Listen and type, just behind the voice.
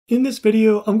In this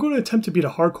video, I'm going to attempt to beat a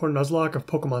hardcore Nuzlocke of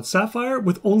Pokemon Sapphire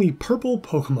with only purple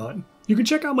Pokemon. You can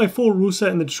check out my full rule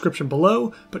set in the description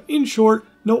below, but in short,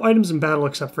 no items in battle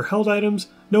except for held items,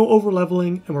 no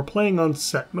overleveling, and we're playing on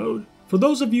set mode. For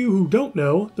those of you who don't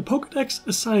know, the Pokédex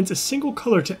assigns a single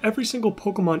color to every single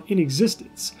Pokemon in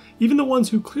existence, even the ones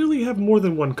who clearly have more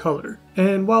than one color.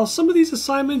 And while some of these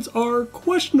assignments are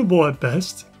questionable at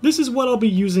best, this is what I'll be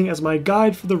using as my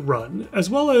guide for the run, as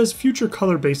well as future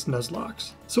color-based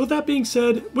Nuzlockes. So with that being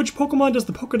said, which Pokemon does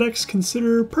the Pokédex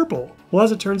consider purple? Well,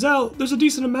 as it turns out, there's a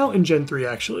decent amount in Gen 3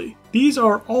 actually. These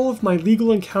are all of my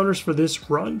legal encounters for this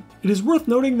run. It is worth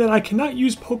noting that I cannot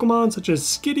use Pokemon such as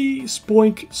Skitty,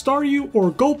 Spoink, Staryu,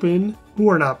 or Gulpin, who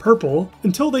are not purple,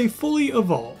 until they fully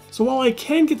evolve. So while I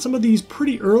can get some of these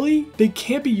pretty early, they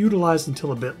can't be utilized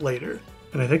until a bit later.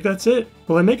 And I think that's it.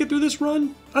 Will I make it through this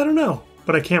run? I don't know,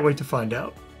 but I can't wait to find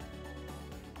out.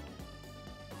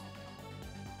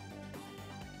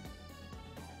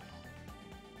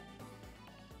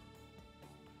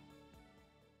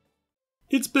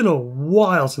 It's been a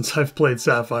while since I've played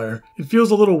Sapphire. It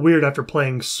feels a little weird after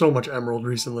playing so much Emerald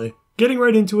recently. Getting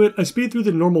right into it, I speed through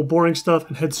the normal boring stuff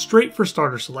and head straight for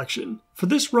starter selection. For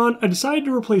this run, I decided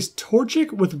to replace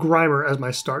Torchic with Grimer as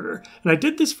my starter, and I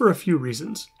did this for a few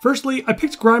reasons. Firstly, I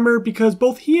picked Grimer because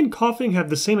both he and Coughing have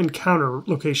the same encounter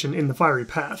location in the Fiery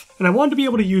Path, and I wanted to be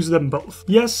able to use them both.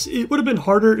 Yes, it would have been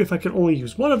harder if I could only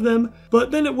use one of them,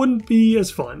 but then it wouldn't be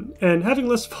as fun, and having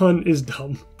less fun is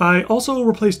dumb. I also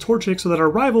replaced Torchic so that our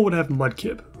rival would have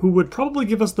Mudkip, who would probably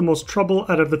give us the most trouble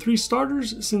out of the three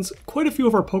starters since quite a few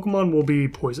of our Pokemon will be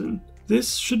poison.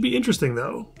 This should be interesting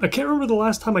though. I can't remember the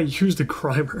last time I used a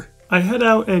Grimer. I head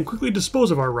out and quickly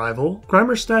dispose of our rival.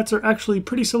 Grimer's stats are actually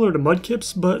pretty similar to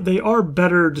Mudkip's, but they are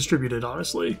better distributed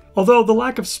honestly. Although the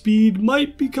lack of speed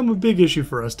might become a big issue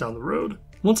for us down the road.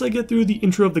 Once I get through the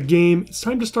intro of the game, it's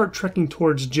time to start trekking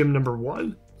towards gym number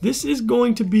 1. This is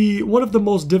going to be one of the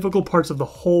most difficult parts of the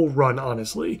whole run,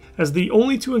 honestly, as the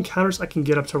only two encounters I can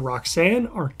get up to Roxanne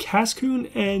are Cascoon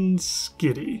and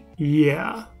Skitty.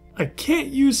 Yeah, I can't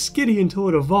use Skitty until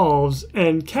it evolves,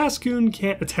 and Cascoon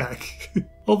can't attack.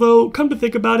 Although, come to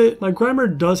think about it, my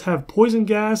Grimer does have Poison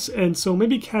Gas, and so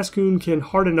maybe Cascoon can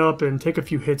harden up and take a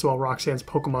few hits while Roxanne's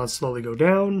Pokemon slowly go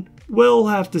down. We'll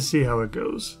have to see how it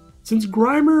goes. Since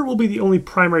Grimer will be the only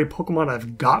primary Pokemon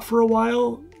I've got for a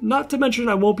while, not to mention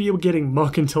I won't be getting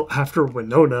Muck until after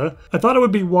Winona, I thought it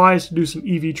would be wise to do some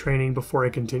EV training before I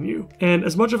continue. And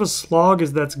as much of a slog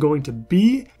as that's going to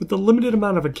be, with the limited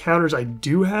amount of encounters I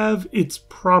do have, it's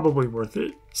probably worth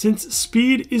it. Since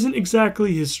speed isn't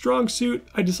exactly his strong suit,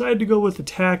 I decided to go with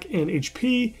attack and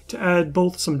HP to add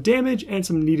both some damage and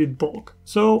some needed bulk.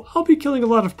 So I'll be killing a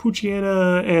lot of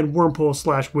Poochyena and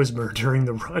Wurmple/Whismur during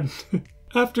the run.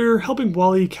 After helping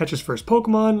Wally catch his first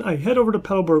Pokemon, I head over to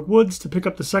Petalburg Woods to pick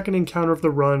up the second encounter of the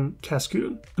run,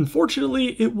 Cascoon.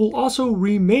 Unfortunately, it will also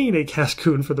remain a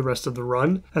Cascoon for the rest of the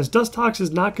run, as Dustox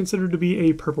is not considered to be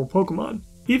a purple Pokemon.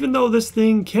 Even though this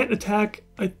thing can't attack,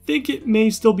 I think it may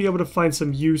still be able to find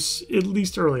some use, at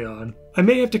least early on. I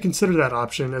may have to consider that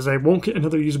option, as I won't get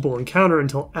another usable encounter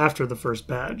until after the first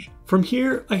badge. From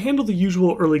here, I handle the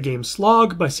usual early game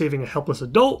slog by saving a helpless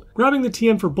adult, grabbing the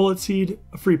TM for Bullet Seed,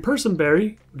 a free Person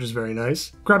Berry, which is very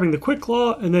nice, grabbing the Quick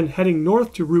Claw, and then heading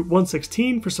north to Route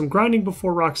 116 for some grinding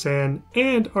before Roxanne,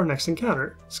 and our next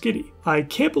encounter, Skitty. I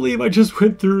can't believe I just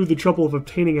went through the trouble of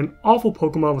obtaining an awful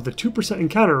Pokemon with a 2%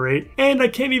 encounter rate, and I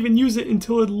can't even use it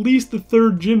until at least the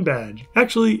third gym badge.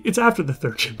 Actually, it's after the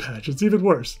third gym badge, it's even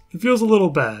worse. It feels a little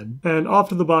bad, and off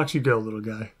to the box you go, little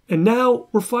guy. And now,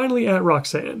 we're finally at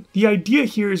Roxanne. The idea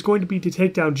here is going to be to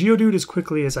take down Geodude as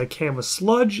quickly as I can with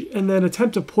Sludge, and then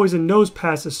attempt to poison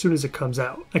Nosepass as soon as it comes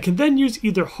out. I can then use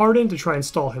either Harden to try and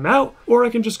stall him out, or I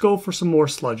can just go for some more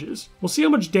Sludges. We'll see how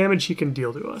much damage he can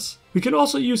deal to us. We can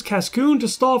also use Cascoon to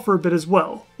stall for a bit as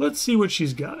well. Let's see what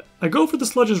she's got. I go for the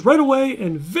Sludges right away,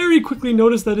 and very quickly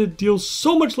notice that it deals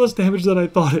so much less damage than I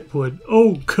thought it would.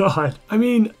 Oh god. I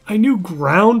mean, I knew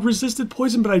ground resisted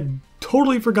poison, but I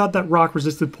totally forgot that rock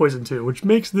resisted poison too, which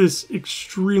makes this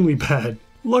extremely bad.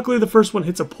 Luckily the first one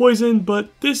hits a poison,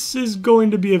 but this is going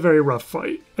to be a very rough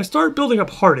fight. I start building up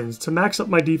Hardens to max up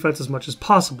my defense as much as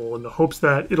possible in the hopes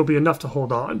that it'll be enough to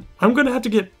hold on. I'm going to have to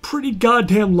get pretty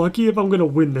goddamn lucky if I'm going to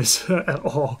win this at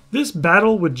all. This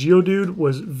battle with Geodude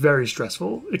was very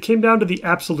stressful. It came down to the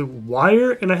absolute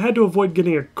wire, and I had to avoid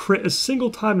getting a crit a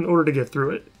single time in order to get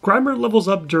through it. Grimer levels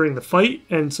up during the fight,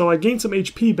 and so I gained some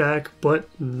HP back, but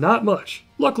not much.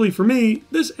 Luckily for me,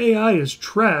 this AI is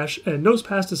trash, and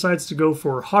Nosepass decides to go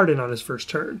for Harden on his first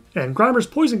turn, and Grimer's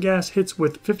Poison Gas hits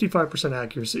with 55%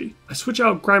 accuracy. I switch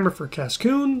out Grimer for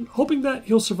Cascoon, hoping that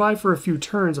he'll survive for a few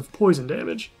turns of poison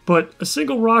damage, but a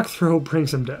single rock throw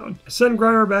brings him down. I send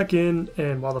Grimer back in,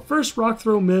 and while the first rock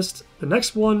throw missed, the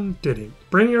next one didn't,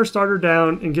 bringing our starter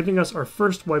down and giving us our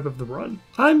first wipe of the run.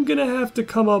 I'm gonna have to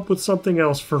come up with something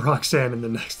else for Roxanne in the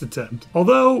next attempt,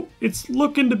 although it's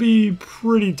looking to be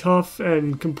pretty tough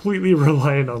and completely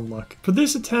reliant on luck. For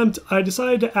this attempt, I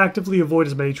decided to actively avoid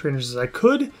as many trainers as I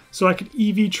could, so I could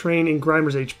EV train in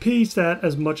Grimer's HP stat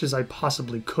as much as I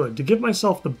possibly could to give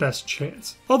myself the best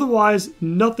chance. Otherwise,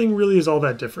 nothing really is all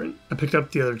that different. I picked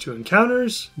up the other two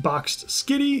encounters, boxed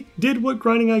Skitty, did what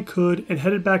grinding I could, and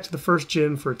headed back to the first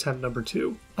gym for attempt number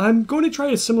 2. I'm going to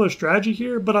try a similar strategy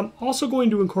here, but I'm also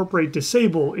going to incorporate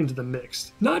Disable into the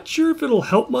mix. Not sure if it'll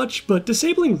help much, but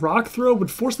disabling Rock Throw would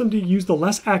force them to use the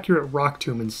less accurate Rock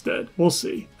Tomb instead. We'll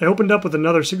see. I opened up with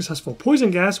another successful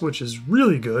Poison Gas, which is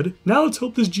really good. Now let's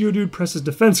hope this Geodude presses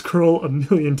Defense Curl a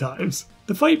million times.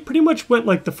 The fight pretty much went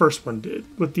like the first one did,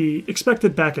 with the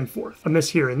expected back and forth. A miss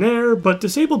here and there, but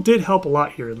Disable did help a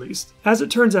lot here at least. As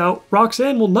it turns out,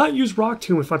 Roxanne will not use Rock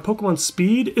Tomb if my Pokemon's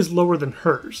speed is lower than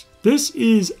hers. This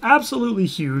is absolutely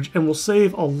huge and will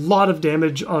save a lot of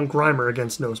damage on Grimer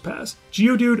against Nosepass.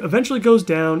 Geodude eventually goes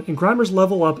down and Grimer's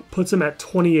level up puts him at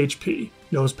 20 HP.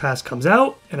 Nosepass comes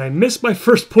out, and I miss my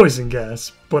first Poison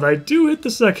Gas, but I do hit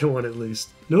the second one at least.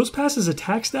 Nosepass's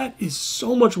attack stat is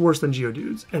so much worse than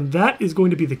Geodude's, and that is going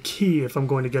to be the key if I'm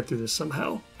going to get through this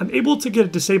somehow. I'm able to get a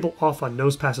Disable off on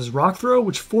Nosepass's Rock Throw,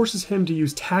 which forces him to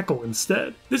use Tackle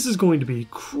instead. This is going to be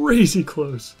crazy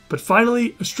close. But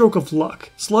finally, a stroke of luck.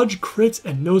 Sludge crits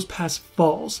and Nosepass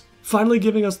falls, finally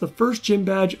giving us the first gym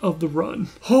badge of the run.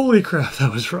 Holy crap,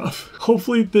 that was rough.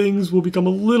 Hopefully things will become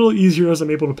a little easier as I'm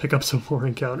able to pick up some more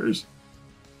encounters.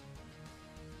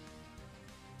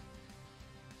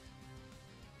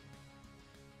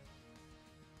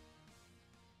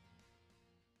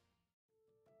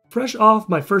 Fresh off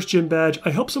my first gym badge, I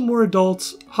help some more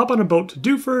adults, hop on a boat to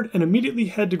Dewford, and immediately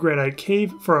head to Granite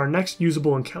Cave for our next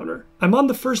usable encounter. I'm on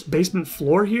the first basement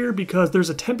floor here because there's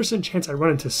a 10% chance I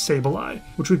run into Sableye,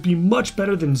 which would be much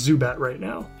better than Zubat right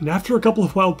now. And after a couple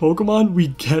of wild Pokemon, we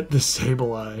get the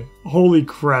Sableye. Holy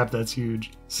crap, that's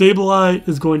huge. Sableye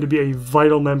is going to be a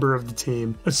vital member of the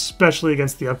team, especially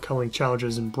against the upcoming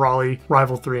challenges in Brawly,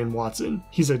 Rival 3, and Watson.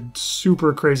 He's a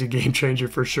super crazy game changer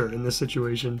for sure in this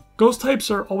situation. Ghost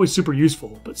types are always super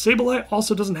useful, but Sableye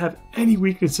also doesn't have any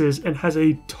weaknesses and has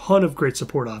a ton of great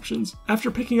support options.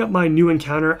 After picking up my new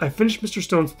encounter, I finish Mr.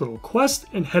 Stone's little quest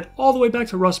and head all the way back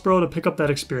to Rustboro to pick up that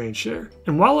experience share.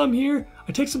 And while I'm here,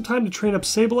 I take some time to train up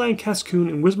Sableye and Cascoon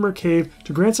in Whismur Cave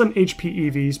to grant some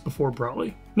HP EVs before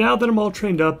Brawly. Now that I'm all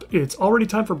trained up, it's already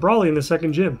time for Brawly in the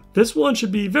second gym. This one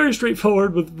should be very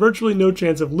straightforward with virtually no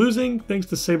chance of losing thanks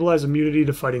to Sableye's immunity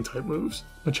to fighting type moves.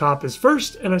 Machop is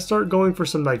first, and I start going for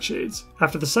some Nightshades.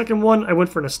 After the second one, I went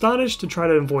for an Astonish to try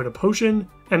to avoid a potion,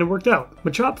 and it worked out.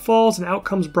 Machop falls, and out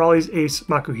comes Brawly's ace,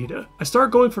 Makuhita. I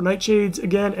start going for Nightshades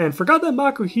again, and forgot that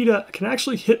Makuhita can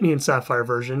actually hit me in Sapphire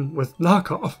version with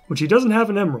Knockoff, which he doesn't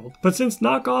have in Emerald. But since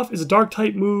Knockoff is a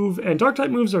Dark-type move, and Dark-type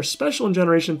moves are special in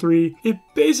Generation 3, it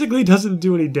basically doesn't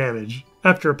do any damage.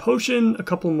 After a potion, a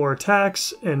couple more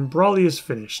attacks, and Brawly is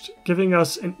finished, giving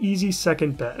us an easy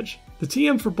second badge. The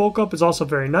TM for bulk up is also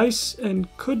very nice, and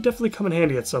could definitely come in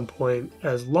handy at some point,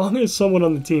 as long as someone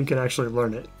on the team can actually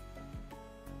learn it.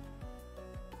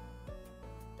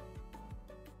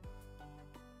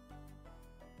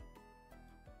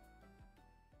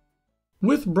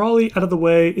 With Brawly out of the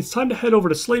way, it's time to head over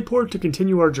to Slateport to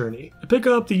continue our journey. I pick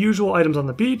up the usual items on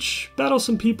the beach, battle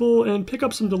some people, and pick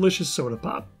up some delicious soda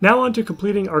pop. Now on to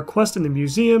completing our quest in the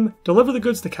museum, deliver the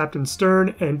goods to Captain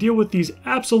Stern, and deal with these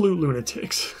absolute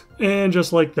lunatics. And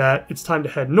just like that, it's time to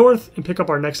head north and pick up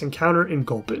our next encounter in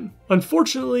Gulpin.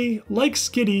 Unfortunately, like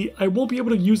Skitty, I won't be able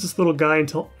to use this little guy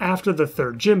until after the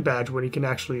third gym badge when he can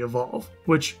actually evolve.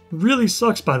 Which really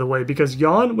sucks, by the way, because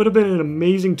Yawn would have been an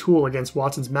amazing tool against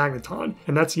Watson's Magneton,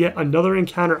 and that's yet another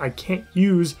encounter I can't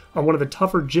use on one of the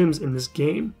tougher gyms in this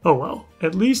game. Oh well.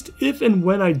 At least if and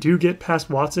when I do get past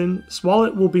Watson,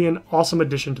 Swalot will be an awesome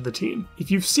addition to the team.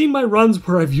 If you've seen my runs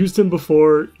where I've used him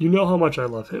before, you know how much I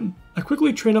love him. I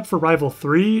quickly train up for Rival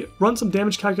 3, run some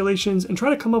damage calculations, and try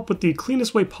to come up with the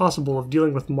cleanest way possible of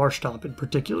dealing with Marshtomp in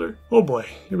particular. Oh boy,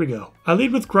 here we go. I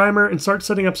lead with Grimer and start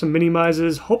setting up some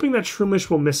Minimizes, hoping that Shroomish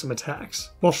will miss some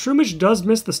attacks. While Shroomish does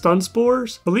miss the Stun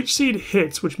Spores, the Leech Seed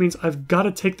hits, which means I've got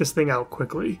to take this thing out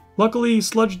quickly. Luckily,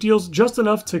 Sludge deals just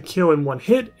enough to kill in one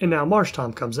hit, and now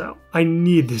Marshtomp comes out. I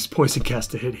need this Poison Gas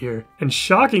to hit here. And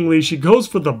shockingly, she goes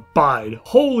for the Bide.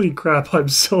 Holy crap, I'm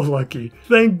so lucky.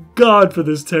 Thank God for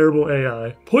this terrible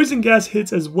AI. Poison Gas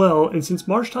hits as well, and since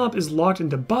Marshtomp is locked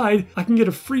into Bide, I can get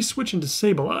a free switch into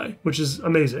Sableye, which is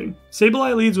amazing.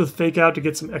 Sableye leads with Fake Out to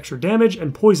get some extra damage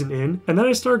and poison in, and then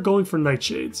I start going for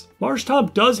Nightshades.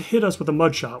 Marshtomp does hit us with a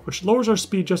Mud Shot, which lowers our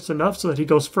speed just enough so that he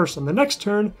goes first on the next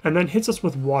turn, and then hits us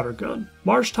with Water Gun.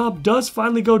 Marshtomp does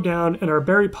finally go down, and our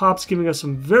berry pops, giving us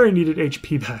some very needed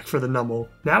HP back for the Numble.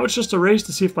 Now it's just a race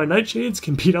to see if my Nightshades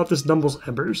can beat out this Numble's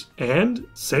Embers. And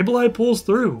Sableye pulls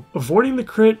through, avoiding the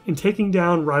crit and taking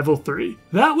down Rival 3.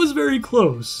 That was very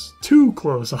close. Too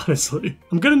close, honestly.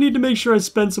 I'm gonna need to make sure I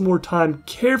spend some more time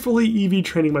carefully EV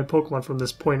training my Pokemon from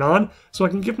this point on, so I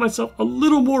can give myself a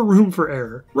little more room for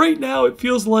error. Right now, it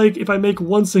feels like if I make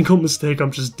one single mistake,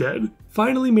 I'm just dead.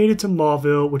 Finally made it to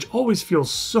Mauville, which always feels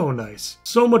so nice.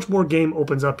 So much more game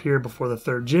opens up here before the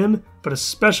third gym, but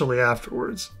especially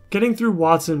afterwards. Getting through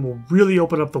Watson will really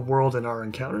open up the world in our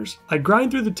encounters. I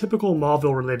grind through the typical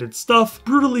Mauville related stuff,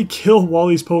 brutally kill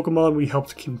Wally's Pokemon we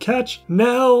helped him catch.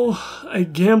 Now, I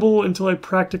gamble until I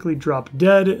practically drop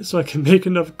dead so I can make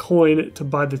enough coin to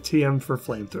buy the TM for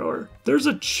Flamethrower. There's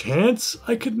a chance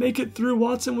I could make it through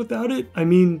Watson without it. I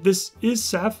mean, this is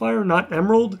Sapphire, not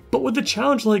Emerald, but with a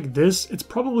challenge like this, it's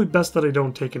probably best that I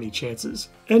don't take any chances.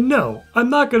 And no, I'm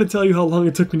not going to tell you how long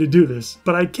it took me to do this,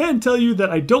 but I can tell you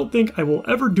that I don't think I will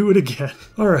ever do it again.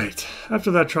 Alright,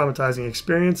 after that traumatizing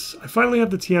experience, I finally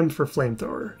have the TM for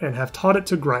Flamethrower, and have taught it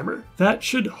to Grimer. That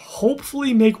should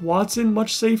hopefully make Watson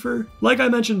much safer. Like I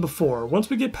mentioned before, once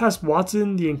we get past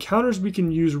Watson, the encounters we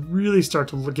can use really start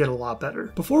to get a lot better.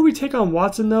 Before we take on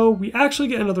Watson though, we actually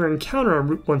get another encounter on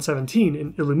Route 117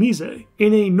 in Illumise.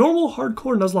 In a normal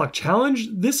hardcore Nuzlocke challenge,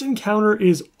 this encounter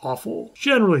is awful,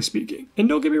 generally speaking. And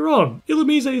don't get me wrong,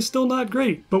 Illumise is still not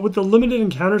great, but with the limited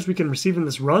encounters we can receive in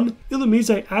this run,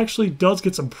 Illumise actually does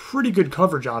get some pretty good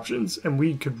coverage options, and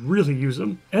we could really use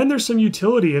them. And there's some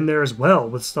utility in there as well,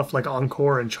 with stuff like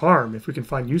Encore and Charm, if we can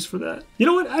find use for that. You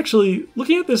know what, actually,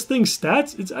 looking at this thing's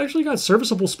stats, it's actually got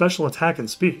serviceable special attack and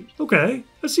speed. Okay,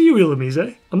 I see you,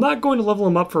 Illumise. I'm not going to level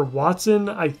him up for Watson,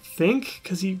 I think,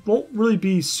 because he won't really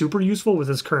be super useful with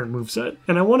his current moveset,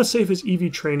 and I want to save his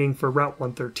EV training for Route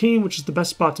 113, which is the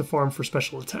best spot to farm for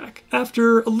special attack.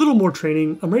 After a little more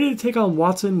training, I'm ready to take on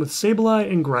Watson with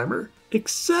Sableye and Grimer.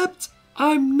 Except,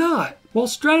 I'm not. While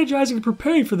strategizing and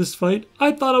preparing for this fight,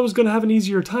 I thought I was going to have an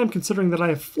easier time considering that I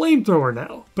have Flamethrower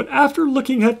now. But after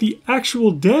looking at the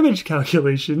actual damage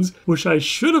calculations, which I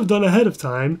should have done ahead of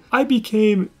time, I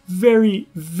became very,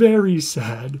 very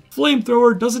sad.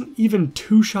 Flamethrower doesn't even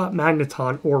two-shot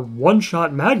Magneton or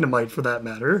one-shot Magnemite for that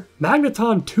matter.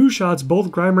 Magneton two-shots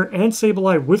both Grimer and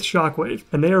Sableye with Shockwave,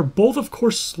 and they are both of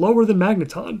course slower than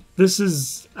Magneton. This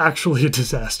is actually a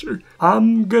disaster.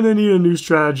 I'm gonna need a new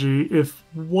strategy if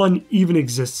one even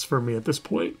exists for me at this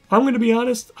point. I'm gonna be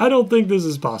honest, I don't think this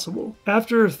is possible.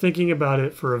 After thinking about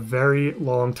it for a very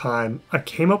long time, I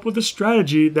came up with a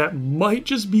strategy that might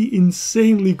just be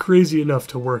insanely crazy enough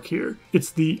to work here.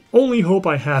 It's the only hope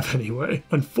I have anyway.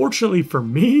 Unfortunately for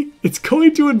me, it's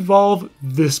going to involve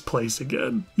this place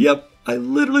again. Yep, I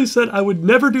literally said I would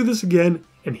never do this again,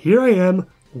 and here I am,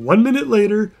 1 minute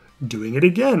later, doing it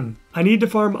again. I need to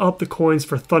farm up the coins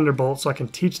for Thunderbolt so I can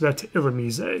teach that to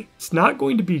Illumise. It's not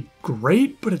going to be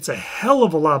great, but it's a hell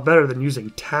of a lot better than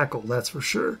using Tackle, that's for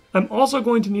sure. I'm also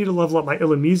going to need to level up my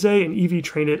Illumise and EV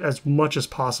train it as much as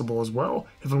possible as well,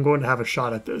 if I'm going to have a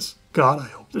shot at this. God, I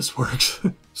hope this works.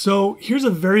 So here's a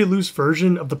very loose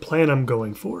version of the plan I'm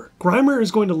going for. Grimer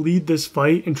is going to lead this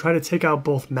fight and try to take out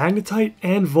both Magnetite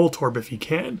and Voltorb if he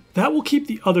can. That will keep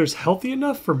the others healthy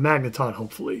enough for Magneton,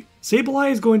 hopefully.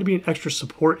 Sableye is going to be an extra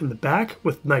support in the back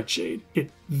with Nightshade.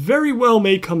 It very well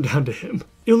may come down to him.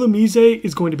 Illumise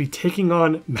is going to be taking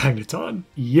on Magneton.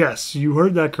 Yes, you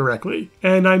heard that correctly.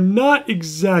 And I'm not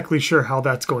exactly sure how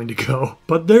that's going to go.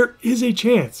 But there is a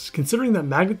chance, considering that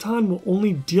Magneton will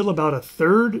only deal about a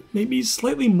third, maybe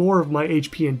slightly more of my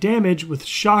HP and damage with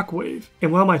Shockwave.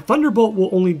 And while my Thunderbolt will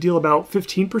only deal about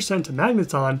 15% to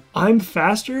Magneton, I'm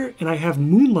faster and I have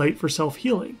Moonlight for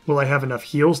self-healing. Will I have enough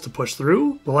heals to push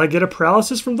through? Will I get a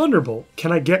paralysis from Thunderbolt?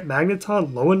 Can I get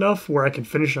Magneton low enough where I can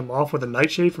finish finish him off with a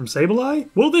Nightshade from Sableye?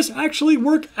 Will this actually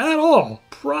work at all?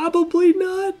 Probably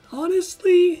not,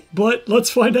 honestly. But let's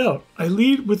find out. I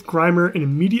lead with Grimer and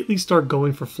immediately start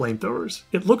going for flamethrowers.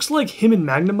 It looks like him and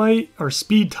Magnemite are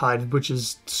speed tied, which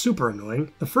is super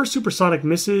annoying. The first supersonic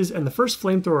misses and the first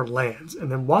flamethrower lands,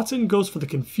 and then Watson goes for the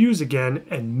confuse again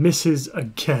and misses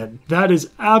again. That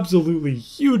is absolutely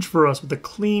huge for us with a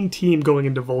clean team going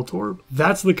into Voltorb.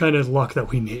 That's the kind of luck that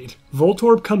we need.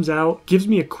 Voltorb comes out, gives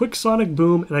me a quick sonic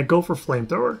boom, and I go for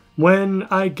flamethrower. When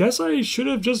I guess I should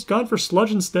have just gone for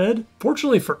sludge instead.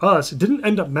 Fortunately for us, it didn't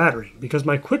end up mattering because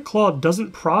my quick claw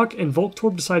doesn't proc and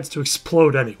Voltorb decides to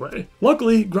explode anyway.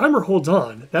 Luckily, Grimer holds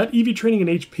on. That EV training in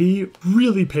HP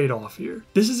really paid off here.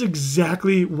 This is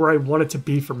exactly where I want it to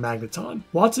be for Magneton.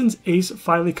 Watson's ace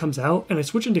finally comes out and I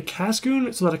switch into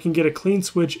Cascoon so that I can get a clean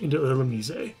switch into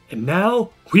Illumise. And now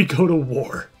we go to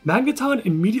war. Magneton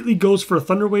immediately goes for a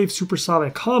Thunder Wave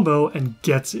Supersonic combo and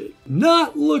gets it.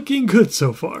 Not looking good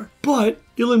so far, but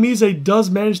Illumise does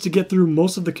manage to get through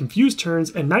most of the confused turns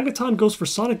and Magneton goes for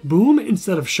Sonic Boom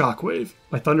instead of Shockwave.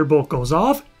 My Thunderbolt goes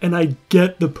off and I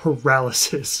get the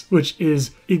paralysis, which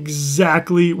is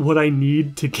exactly what I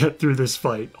need to get through this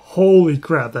fight. Holy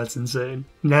crap, that's insane.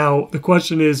 Now, the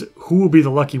question is, who will be the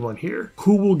lucky one here?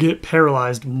 Who will get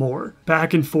paralyzed more?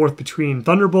 Back and forth between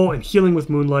Thunderbolt and healing with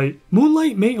Moonlight.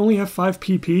 Moonlight may only have 5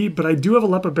 PP, but I do have a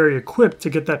Leppa Berry equipped to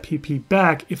get that PP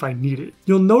back if I need it.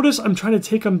 You'll notice I'm trying to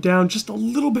take him down just a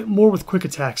little bit more with Quick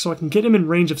Attack so I can get him in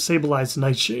range of Sableye's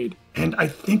Nightshade. And I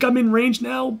think I'm in range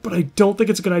now, but I don't think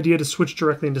it's a good idea to switch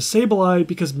directly into Sableye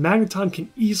because Magneton can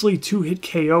easily 2-hit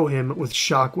KO him with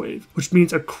Shockwave, which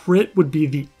means a crit would be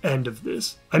the end of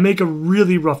this. I make a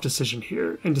really rough decision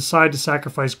here and decide to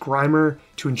sacrifice Grimer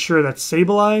to ensure that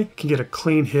Sableye can get a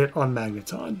clean hit on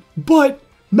Magneton. But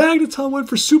Magneton went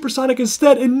for Supersonic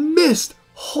instead and missed!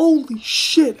 Holy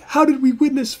shit, how did we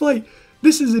win this fight?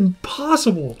 This is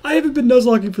impossible. I haven't been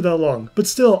Nuzlocking for that long, but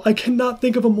still, I cannot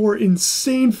think of a more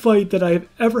insane fight that I have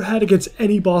ever had against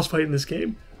any boss fight in this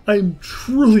game. I am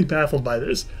truly baffled by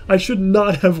this. I should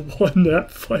not have won that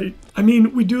fight. I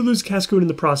mean, we do lose Cascoon in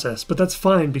the process, but that's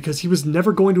fine because he was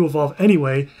never going to evolve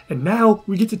anyway, and now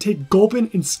we get to take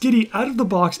Gulpin and Skitty out of the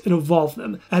box and evolve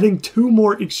them, adding 2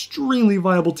 more extremely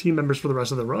viable team members for the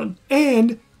rest of the run.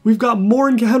 And we've got more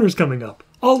encounters coming up.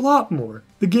 A lot more.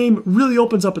 The game really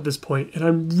opens up at this point, and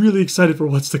I'm really excited for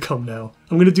what's to come now.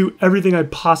 I'm going to do everything I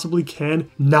possibly can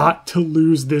not to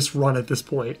lose this run at this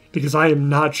point, because I am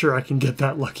not sure I can get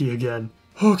that lucky again.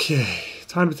 Okay,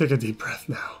 time to take a deep breath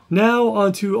now. Now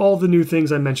onto all the new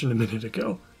things I mentioned a minute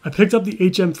ago. I picked up the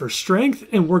HM for Strength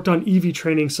and worked on EV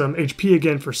training some HP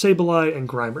again for Sableye and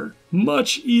Grimer.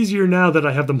 Much easier now that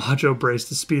I have the Macho Brace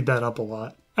to speed that up a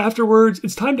lot. Afterwards,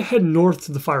 it's time to head north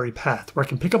to the Fiery Path, where I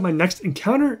can pick up my next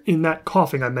encounter in that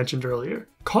Coughing I mentioned earlier.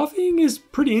 Coughing is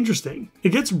pretty interesting. It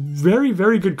gets very,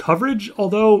 very good coverage,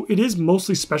 although it is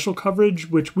mostly special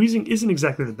coverage, which Weezing isn't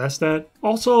exactly the best at.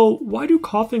 Also, why do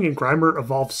Coughing and Grimer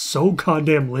evolve so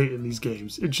goddamn late in these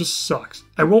games? It just sucks.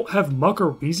 I won't have Muck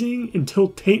or Weezing until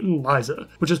Tate and Liza,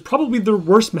 which is probably the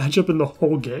worst matchup in the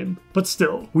whole game. But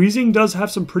still, Weezing does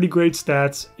have some pretty great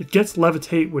stats. It gets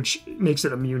Levitate, which makes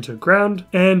it immune to ground,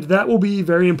 and that will be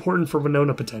very important for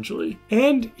Winona potentially.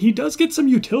 And he does get some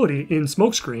utility in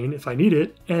Smokescreen if I need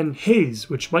it, and Haze,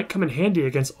 which might come in handy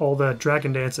against all the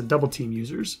Dragon Dance and Double Team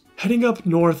users. Heading up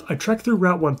north, I trek through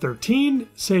Route 113,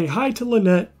 say hi to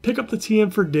Lynette, pick up the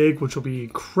TM for Dig, which will be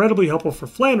incredibly helpful for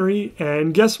Flannery,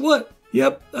 and guess what?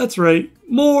 Yep, that's right,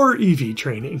 more EV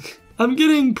training. I'm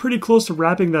getting pretty close to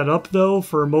wrapping that up though,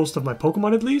 for most of my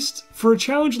Pokemon at least. For a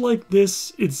challenge like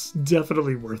this, it's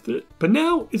definitely worth it. But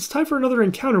now, it's time for another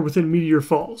encounter within Meteor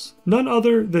Falls. None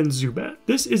other than Zubat.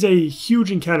 This is a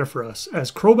huge encounter for us,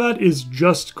 as Crobat is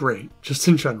just great, just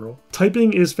in general.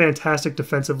 Typing is fantastic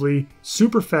defensively,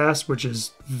 super fast, which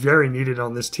is very needed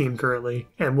on this team currently,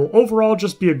 and will overall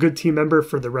just be a good team member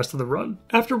for the rest of the run.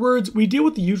 Afterwards, we deal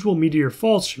with the usual Meteor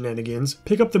Falls shenanigans,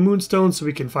 pick up the Moonstone so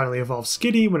we can finally evolve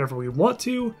Skitty whenever we want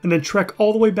to, and then trek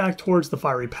all the way back towards the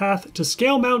Fiery Path to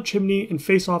scale Mount Chimney and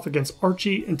face off against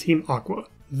Archie and Team Aqua.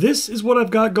 This is what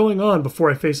I've got going on before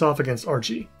I face off against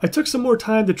Archie. I took some more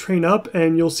time to train up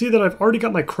and you'll see that I've already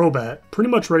got my Crobat pretty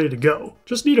much ready to go.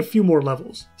 Just need a few more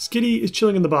levels. Skitty is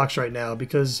chilling in the box right now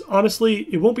because honestly,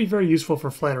 it won't be very useful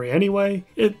for Flannery anyway,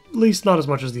 at least not as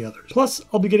much as the others. Plus,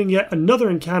 I'll be getting yet another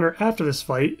encounter after this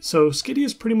fight, so Skitty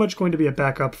is pretty much going to be a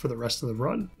backup for the rest of the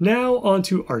run. Now on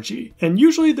to Archie. And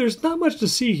usually there's not much to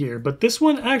see here, but this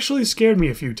one actually scared me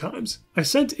a few times. I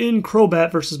sent in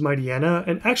Crobat versus Mightyena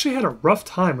and actually had a rough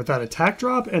time time with that attack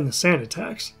drop and the sand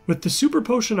attacks. With the super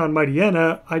potion on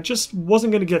Mightyena, I just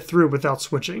wasn't going to get through without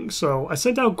switching, so I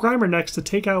sent out Grimer next to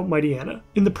take out Mightyena.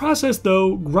 In the process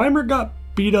though, Grimer got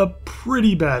beat up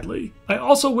pretty badly. I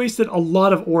also wasted a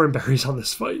lot of Oran Berries on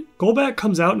this fight. Golbat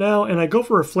comes out now, and I go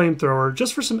for a flamethrower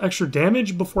just for some extra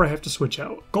damage before I have to switch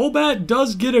out. Golbat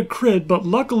does get a crit, but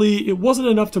luckily it wasn't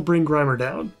enough to bring Grimer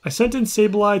down. I sent in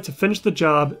Sableye to finish the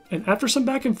job, and after some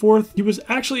back and forth, he was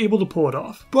actually able to pull it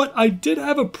off. But I did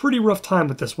have a pretty rough time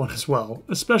with this one as well,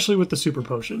 especially with the super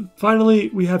potion. Finally,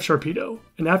 we have Sharpedo,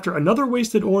 and after another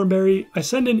wasted Oran Berry, I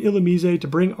send in Illumise to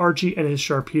bring Archie and his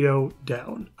Sharpedo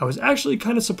down. I was actually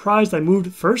kind of surprised I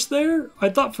moved first there. I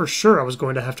thought for sure I was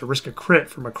going to have to risk a crit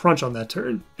from a crunch on that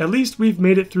turn. At least we've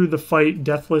made it through the fight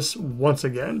deathless once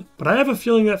again, but I have a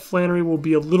feeling that Flannery will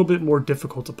be a little bit more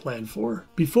difficult to plan for.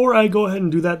 Before I go ahead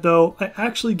and do that though, I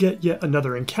actually get yet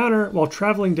another encounter while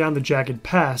traveling down the Jagged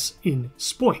Pass in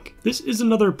Spoink. This is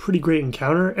another pretty great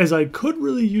encounter as I could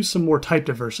really use some more type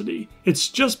diversity. It's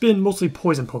just been mostly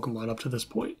poison Pokemon up to this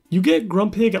point. You get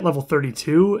Grumpig at level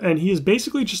 32 and he is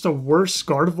basically just a worse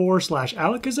Gardevoir /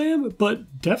 Alakazam,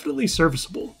 but definitely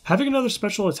serviceable. Having another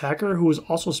special attacker who is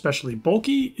also especially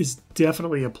bulky is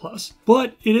definitely a plus,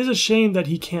 but it is a shame that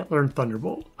he can't learn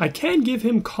Thunderbolt. I can give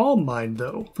him Calm Mind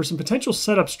though, for some potential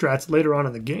setup strats later on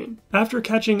in the game. After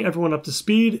catching everyone up to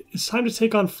speed, it's time to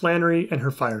take on Flannery and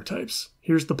her fire types.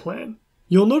 Here's the plan.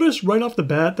 You'll notice right off the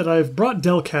bat that I've brought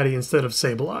Delcatty instead of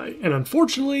Sableye, and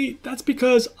unfortunately, that's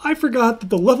because I forgot that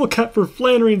the level cap for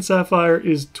Flannery in Sapphire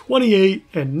is 28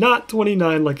 and not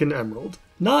 29 like in Emerald.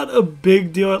 Not a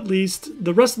big deal at least,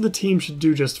 the rest of the team should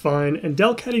do just fine, and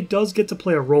Delcatty does get to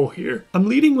play a role here. I'm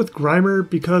leading with Grimer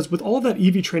because with all that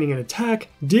EV training and attack,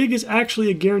 Dig is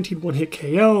actually a guaranteed one-hit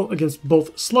KO against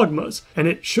both Slugmas, and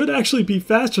it should actually be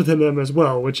faster than them as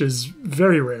well, which is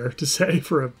very rare to say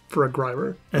for a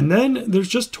Grimer. And then there's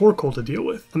just Torkoal to deal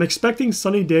with. I'm expecting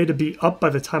Sunny Day to be up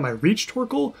by the time I reach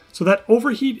Torkoal, so that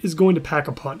Overheat is going to pack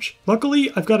a punch.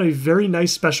 Luckily, I've got a very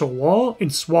nice special wall in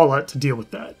Swalot to deal with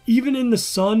that. Even in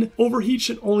the sun, Overheat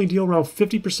should only deal around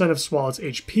 50% of Swalot's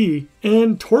HP,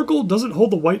 and Torkoal doesn't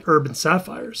hold the White Herb in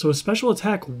Sapphire, so a special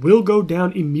attack will go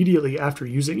down immediately after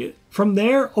using it. From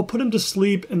there, I'll put him to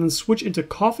sleep and then switch into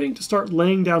Coughing to start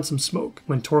laying down some smoke.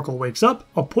 When Torkoal wakes up,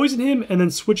 I'll poison him and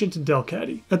then switch into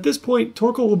Delcatty. At this point,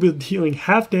 Torkoal will be dealing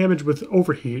half damage with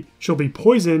Overheat, she'll be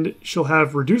poisoned, she'll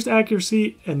have reduced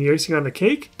accuracy, and the icing on the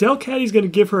cake, Delcatty's going to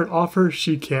give her an offer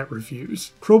she can't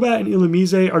refuse. Crobat and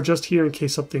Illumise are just here in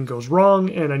case something goes wrong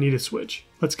and I need a switch.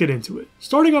 Let's get into it.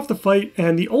 Starting off the fight,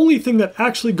 and the only thing that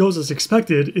actually goes as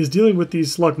expected is dealing with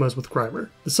these Slugmas with Grimer.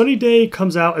 The Sunny Day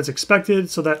comes out as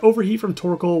expected, so that Overheat from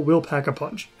Torkoal will pack a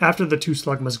punch. After the two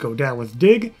Slugmas go down with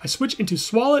Dig, I switch into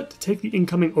Swalot to take the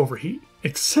incoming Overheat.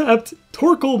 Except,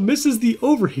 Torkoal misses the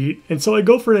Overheat, and so I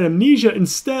go for an Amnesia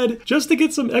instead, just to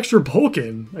get some extra bulk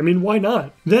in. I mean, why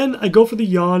not? Then I go for the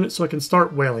Yawn so I can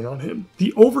start wailing on him.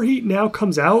 The Overheat now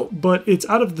comes out, but it's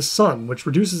out of the sun, which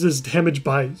reduces his damage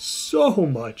by so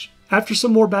much. After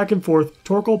some more back and forth,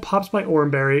 Torkoal pops my Oran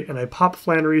Berry and I pop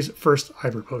Flannery's first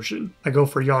Hyper Potion. I go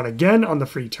for Yawn again on the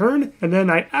free turn, and then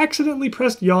I accidentally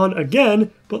pressed Yawn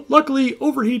again, but luckily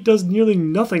Overheat does nearly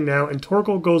nothing now and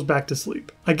Torkoal goes back to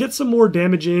sleep. I get some more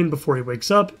damage in before he wakes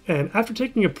up, and after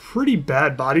taking a pretty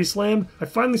bad body slam, I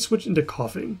finally switch into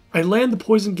Coughing. I land the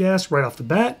Poison Gas right off the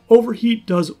bat. Overheat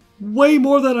does way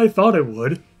more than I thought it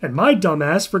would, and my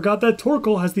dumbass forgot that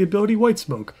Torkoal has the ability White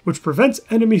Smoke, which prevents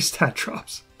enemy stat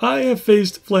drops. I have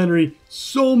faced Flannery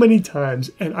so many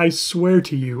times, and I swear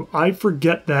to you, I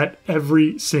forget that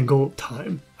every single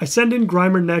time. I send in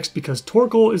Grimer next because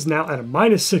Torkoal is now at a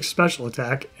 -6 special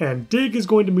attack, and Dig is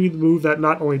going to be the move that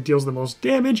not only deals the most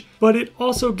damage, but it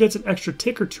also gets an extra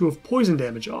tick or two of poison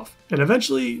damage off. And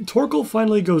eventually, Torkoal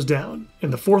finally goes down,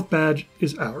 and the 4th badge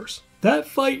is ours. That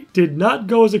fight did not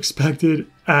go as expected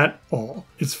at all.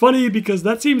 It's funny because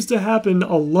that seems to happen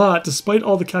a lot despite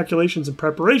all the calculations and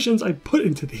preparations I put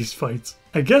into these fights.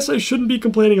 I guess I shouldn't be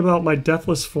complaining about my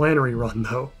deathless Flannery run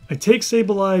though. I take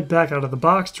Sableye back out of the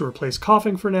box to replace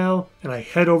Coughing for now, and I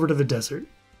head over to the desert.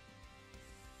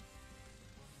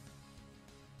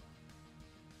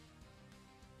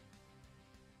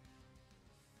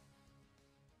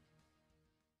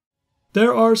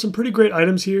 There are some pretty great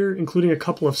items here, including a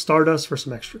couple of Stardust for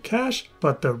some extra cash,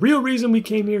 but the real reason we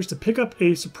came here is to pick up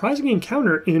a surprising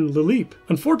encounter in Lileep.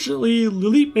 Unfortunately,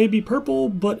 Lileep may be purple,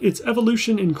 but its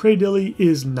evolution in Cradily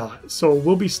is not, so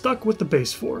we'll be stuck with the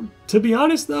base form. To be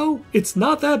honest though, it's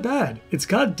not that bad. It's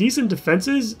got decent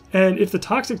defenses, and if the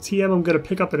Toxic TM I'm going to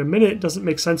pick up in a minute doesn't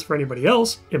make sense for anybody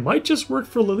else, it might just work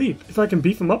for Lileep if I can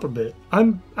beef him up a bit.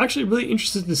 I'm actually really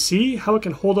interested to see how it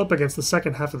can hold up against the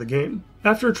second half of the game.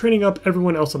 After training up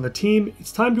everyone else on the team,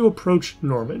 it's time to approach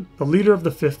Norman, the leader of the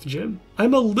 5th gym.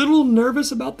 I'm a little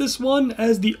nervous about this one,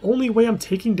 as the only way I'm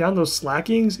taking down those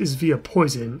Slackings is via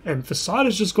poison, and Facade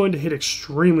is just going to hit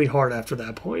extremely hard after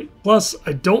that point. Plus,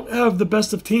 I don't have the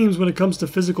best of teams when it comes to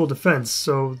physical defense,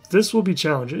 so this will be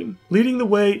challenging. Leading the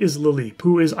way is Lileep,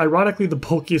 who is ironically the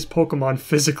bulkiest Pokemon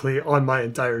physically on my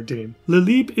entire team.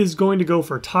 Lileep is going to go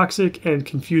for Toxic and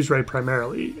Confuse Ray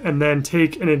primarily, and then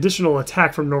take an additional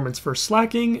attack from Norman's first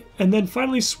Slacking, and then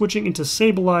finally switching into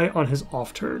Sableye on his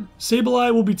off turn.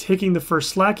 Sableye will be taking the first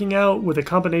Slacking out with a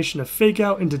combination of Fake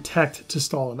Out and Detect to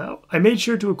stall him out. I made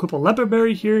sure to equip a Leopard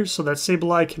Berry here so that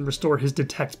Sableye can restore his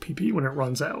Detect PP when it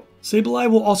runs out. Sableye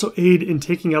will also aid in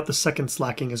taking out the second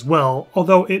Slacking as well,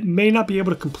 although it may not be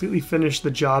able to completely finish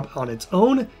the job on its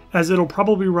own, as it'll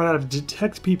probably run out of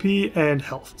Detect PP and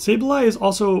health. Sableye is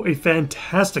also a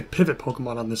fantastic pivot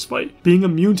Pokemon on this fight, being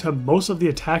immune to most of the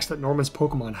attacks that Norman's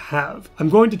Pokemon have. I'm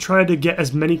going to try to get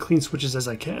as many clean switches as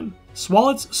I can.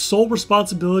 Swalot's sole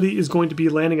responsibility is going to be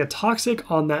landing a Toxic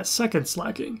on that second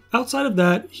Slacking. Outside of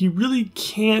that, he really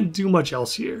can't do much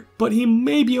else here, but he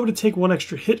may be able to take one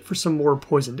extra hit for some more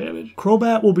poison damage.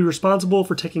 Crobat will be responsible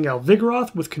for taking out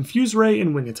Vigoroth with Confuse Ray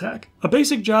and Wing Attack. A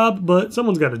basic job, but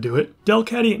someone's got to do it.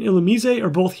 Delcatty and Illumise are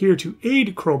both here to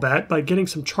aid Crobat by getting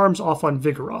some charms off on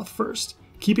Vigoroth first,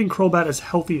 keeping Crobat as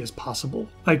healthy as possible.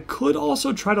 I could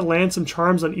also try to land some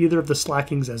charms on either of the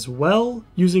Slackings as well,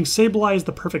 using Sableye as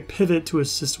the perfect pivot to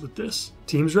assist with this.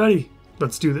 Team's ready.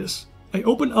 Let's do this. I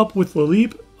open up with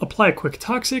Lileep, apply a quick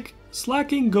Toxic,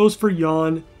 Slacking goes for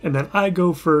Yawn, and then I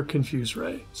go for Confuse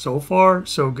Ray. So far,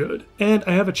 so good. And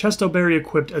I have a Chesto Berry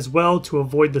equipped as well to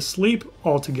avoid the sleep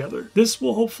altogether. This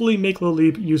will hopefully make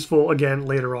Lileep useful again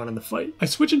later on in the fight. I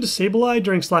switch into Sableye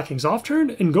during Slacking's off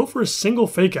turn and go for a single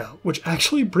Fake Out, which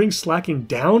actually brings Slacking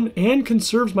down and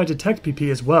conserves my Detect PP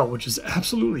as well, which is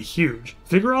absolutely huge.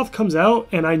 Vigoroth comes out,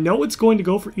 and I know it's going to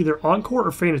go for either Encore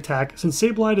or Feint Attack since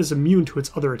Sableye is immune to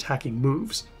its other attacking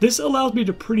moves. This allows me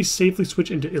to pretty safely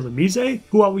switch into Illumise,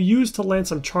 who I will use to land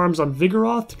some charms on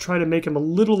Vigoroth to try to make him a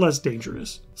little less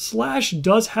dangerous. Slash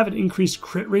does have an increased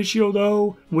crit ratio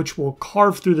though, which will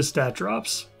carve through the stat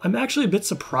drops. I'm actually a bit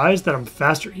surprised that I'm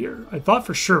faster here. I thought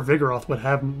for sure Vigoroth would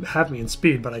have me in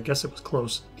speed, but I guess it was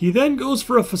close. He then goes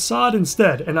for a Facade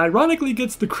instead, and ironically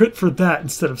gets the crit for that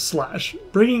instead of Slash,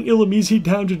 bringing Illumise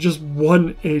down to just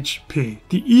 1 HP.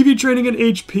 The EV training and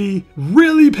HP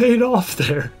really paid off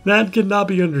there. That cannot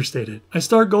be understated. I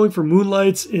start going for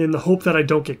Moonlights in the hope that I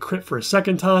don't get crit for a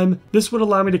second time. This would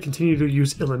allow me to continue to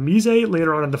use Illumise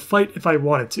later on in the fight if I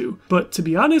wanted to, but to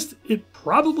be honest, it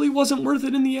probably wasn't worth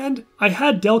it in the end. I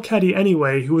had Delcatty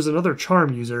anyway, who was another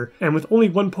charm user, and with only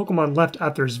one Pokemon left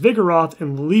after his Vigoroth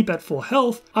and Lileep at full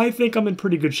health, I think I'm in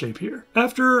pretty good shape here.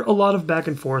 After a lot of back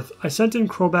and forth, I sent in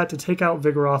Crobat to take out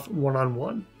Vigoroth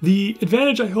one-on-one. The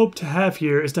advantage I hope to have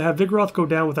here is to have Vigoroth go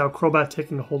down without Crobat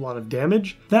taking a whole lot of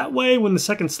damage. That way, when the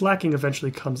second Slacking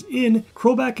eventually comes in,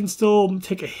 Crobat can still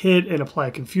take a hit and apply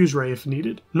a Confuse Ray if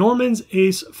needed. Norman's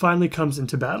ace finally comes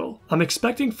into battle. I'm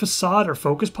expecting Facade or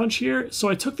Focus Punch here, so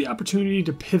I took the opportunity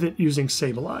to pivot using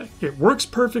Sableye. It works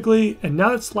perfectly, and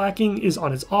now that Slacking is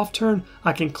on his off turn,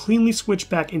 I can cleanly switch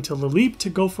back into Lileep to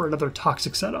go for another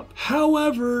Toxic setup.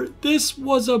 However, this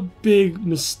was a big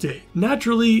mistake.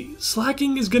 Naturally,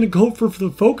 Slacking is going to go for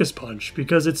the Focus Punch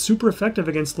because it's super effective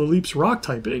against Lileep's rock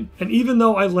typing, and even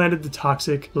though I landed the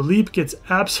Toxic, Lileep gets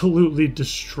absolutely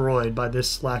destroyed by this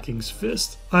Slacking's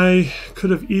fist. I could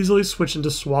have easily switched into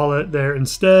Swalot there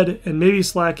instead, and maybe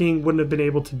Slacking wouldn't have been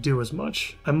able to do as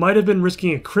much. I might have been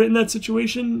risking a crit in that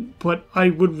situation, but I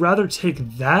would rather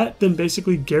take that than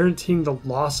basically guaranteeing the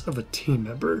loss of a team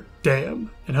member.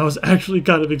 Damn. And I was actually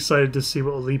kind of excited to see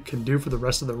what Lileep can do for the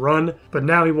rest of the run, but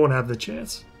now he won't have the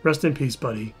chance. Rest in peace,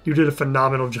 buddy. You did a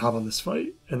phenomenal job on this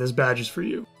fight, and this badge is for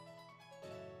you.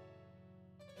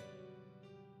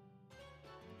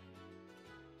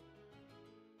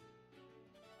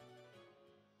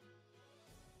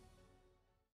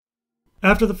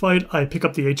 After the fight, I pick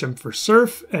up the HM for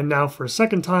Surf, and now for a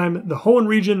second time, the Hoenn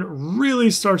region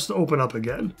really starts to open up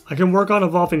again. I can work on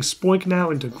evolving Spoink now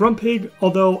into Grumpig,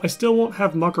 although I still won't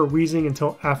have Muck or Weezing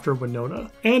until after Winona.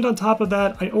 And on top of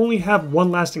that, I only have one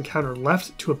last encounter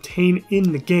left to obtain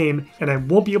in the game, and I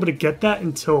won't be able to get that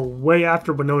until way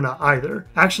after Winona either.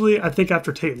 Actually, I think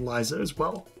after Tate and Liza as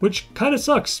well. Which kinda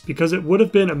sucks, because it would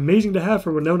have been amazing to have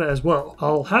for Winona as well.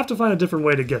 I'll have to find a different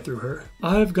way to get through her.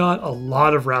 I've got a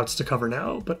lot of routes to cover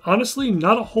now, but honestly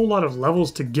not a whole lot of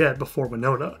levels to get before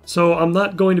Winona. So I'm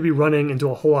not going to be running into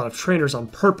a whole lot of trainers on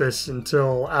purpose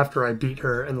until after I beat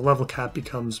her and the level cap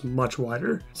becomes much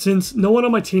wider. Since no one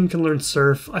on my team can learn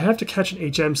Surf, I have to catch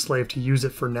an HM slave to use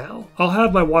it for now. I'll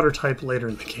have my water type later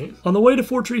in the game. On the way to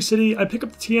Fortree City, I pick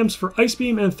up the TMs for Ice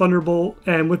Beam and Thunderbolt,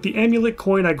 and with the amulet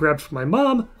coin I grabbed from my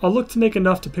mom, I'll look to make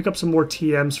enough to pick up some more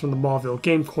TMs from the Mauville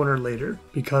Game Corner later,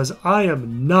 because I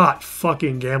am not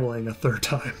fucking gambling a third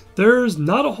time. There's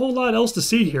not a whole lot else to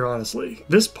see here, honestly.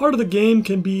 This part of the game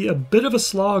can be a bit of a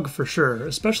slog for sure,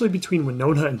 especially between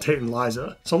Winona and Tate and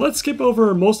Liza. So let's skip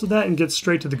over most of that and get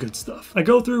straight to the good stuff. I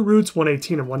go through routes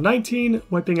 118 and 119,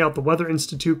 wiping out the Weather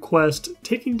Institute quest,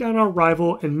 taking down our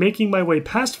rival, and making my way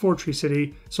past Fortree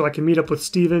City so I can meet up with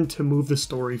Steven to move the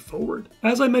story forward.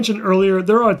 As I mentioned earlier,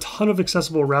 there are a ton of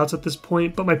accessible routes at this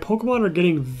point, but my Pokemon are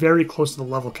getting very close to the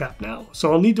level cap now,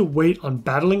 so I'll need to wait on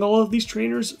battling all of these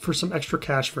trainers for some extra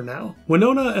cash for now.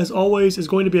 Winona, as always, is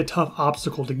going to be a tough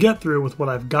obstacle to get through with what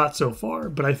I've got so far,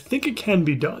 but I think it can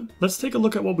be done. Let's take a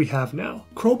look at what we have now.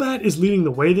 Crobat is leading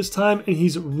the way this time, and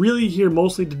he's really here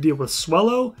mostly to deal with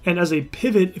Swellow, and as a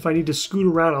pivot if I need to scoot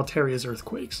around Alteria's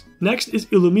Earthquakes. Next is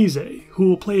Illumise, who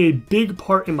will play a big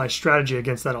part in my strategy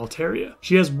against that Altaria.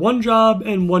 She has one job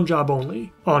and one job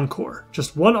only, Encore.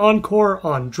 Just one Encore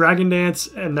on Dragon Dance,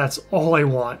 and that's all I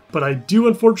want, but I do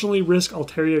unfortunately risk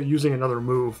Altaria using another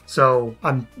move, so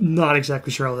I'm not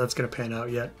exactly sure how that's going to pan out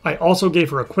yet. I also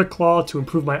gave her a Quick Claw to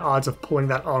improve my odds of pulling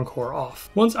that Encore off.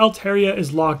 Once Altaria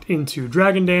is locked into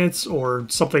Dragon Dance or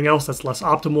something else that's less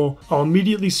optimal, I'll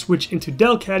immediately switch into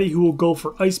Delcatty, who will go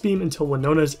for Ice Beam until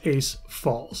Winona's Ace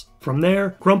falls. From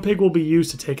there, Grumpig will be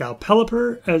used to take out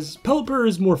Pelipper, as Pelipper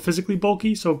is more physically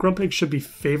bulky, so Grumpig should be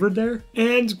favored there,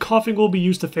 and Coughing will be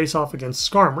used to face off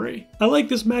against Skarmory. I like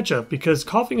this matchup because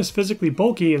Coughing is physically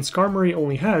bulky and Skarmory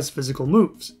only has physical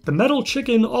moves. The Metal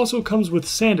Chicken also comes with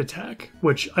Sand Attack,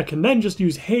 which I can then just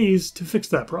use Haze to fix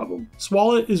that problem.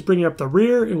 Swalot is bringing up the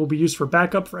rear and will be used for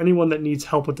backup for anyone that needs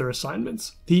help with their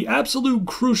assignments. The absolute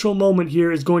crucial moment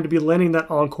here is going to be landing that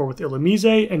Encore with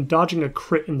Illumise and dodging a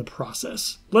crit in the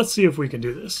process. Let's see if we can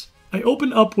do this. I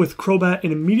open up with Crobat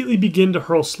and immediately begin to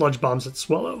hurl Sludge Bombs at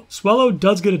Swellow. Swellow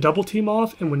does get a double team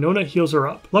off and Winona heals her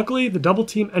up. Luckily, the double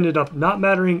team ended up not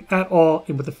mattering at all,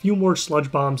 and with a few more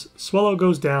Sludge Bombs, Swellow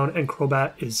goes down and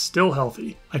Crobat is still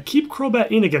healthy. I keep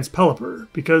Crobat in against Pelipper,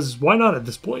 because why not at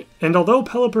this point? And although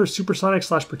Pelipper's Supersonic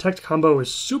 / Protect combo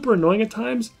is super annoying at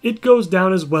times, it goes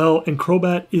down as well, and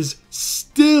Crobat is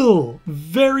still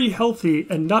very healthy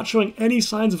and not showing any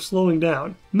signs of slowing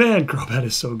down. Man, Crobat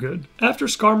is so good. After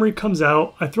Skarmory comes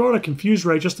out, I throw out a Confuse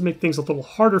Ray just to make things a little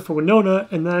harder for Winona,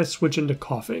 and then I switch into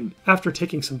Coughing. After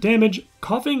taking some damage,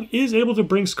 Coughing is able to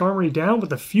bring Skarmory down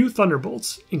with a few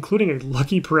Thunderbolts, including a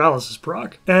lucky Paralysis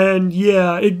proc. And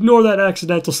yeah, ignore that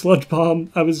accidental Sludge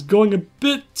Bomb. I was going a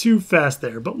bit too fast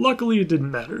there, but luckily it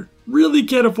didn't matter. Really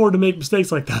can't afford to make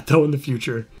mistakes like that though in the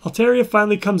future. Altaria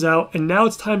finally comes out, and now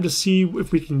it's time to see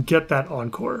if we can get that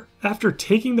Encore. After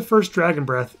taking the first Dragon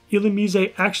Breath,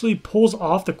 Illumise actually pulls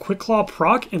off the Quick Claw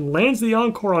proc and lands the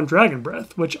Encore on Dragon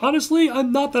Breath, which honestly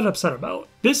I'm not that upset about.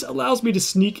 This allows me to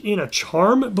sneak in a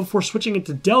Charm before switching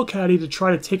into Delcatty to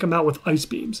try to take him out with Ice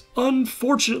Beams.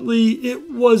 Unfortunately,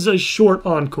 it was a short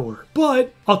Encore,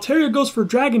 but Altaria goes for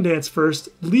Dragon Dance first,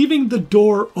 leaving the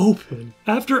door open.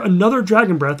 After another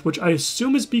Dragon Breath, which I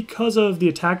assume is because of the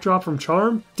attack drop from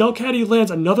Charm, Delcatty lands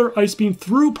another Ice Beam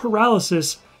through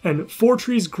Paralysis, and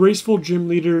Fortree's graceful gym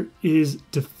leader is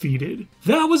defeated.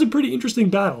 That was a pretty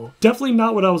interesting battle. Definitely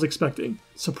not what I was expecting.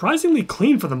 Surprisingly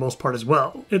clean for the most part as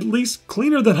well. At least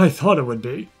cleaner than I thought it would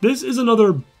be. This is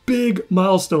another big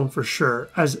milestone for sure,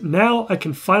 as now I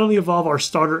can finally evolve our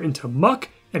starter into Muck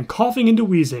and Coughing into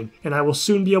Weezing, and I will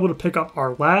soon be able to pick up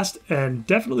our last and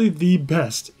definitely the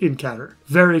best encounter.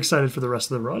 Very excited for the rest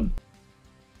of the run.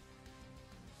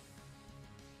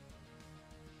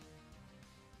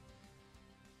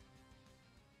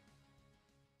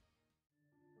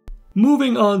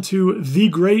 Moving on to the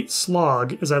Great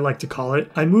Slog, as I like to call it,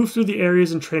 I move through the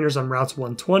areas and trainers on routes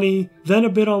 120, then a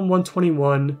bit on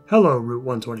 121, hello Route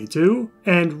 122,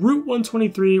 and Route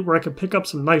 123 where I can pick up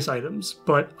some nice items,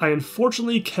 but I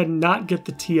unfortunately cannot get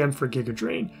the TM for Giga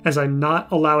Drain, as I'm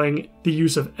not allowing the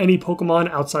use of any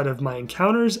Pokemon outside of my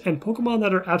encounters, and Pokemon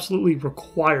that are absolutely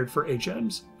required for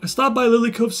HMs. I stopped by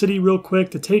Lily Cove City real quick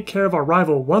to take care of our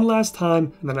rival one last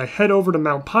time, and then I head over to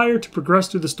Mount Pyre to progress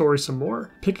through the story some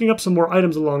more, picking up some more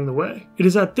items along the way. It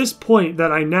is at this point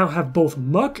that I now have both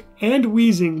Muck and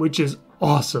Weezing, which is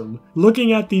awesome.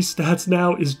 Looking at these stats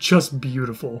now is just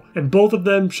beautiful, and both of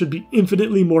them should be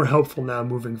infinitely more helpful now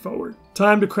moving forward.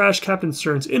 Time to crash Captain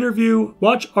Stern's interview,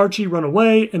 watch Archie run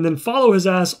away, and then follow his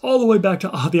ass all the way back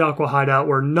to the Aqua Hideout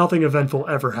where nothing eventful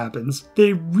ever happens.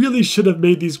 They really should have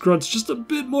made these grunts just a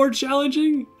bit more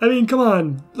challenging. I mean, come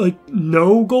on, like,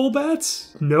 no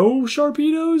Golbats? No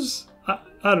Sharpedos?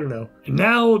 I don't know. And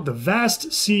now the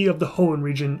vast sea of the Hoenn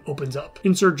region opens up.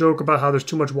 Insert joke about how there's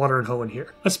too much water in Hoenn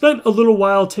here. I spent a little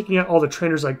while taking out all the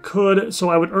trainers I could so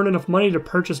I would earn enough money to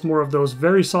purchase more of those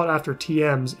very sought after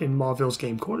TMs in Mauville's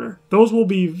Game Corner. Those will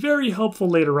be very helpful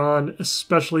later on,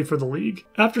 especially for the league.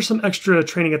 After some extra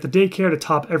training at the daycare to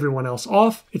top everyone else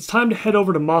off, it's time to head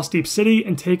over to Moss Deep City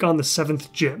and take on the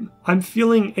 7th gym. I'm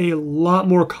feeling a lot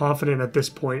more confident at this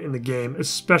point in the game,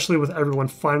 especially with everyone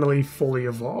finally fully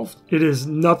evolved. It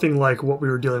is nothing like what we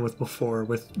were dealing with before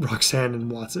with Roxanne and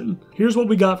Watson. Here's what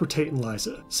we got for Tate and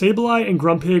Liza. Sableye and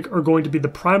Grumpig are going to be the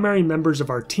primary members of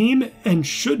our team and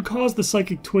should cause the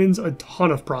Psychic Twins a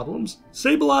ton of problems.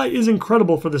 Sableye is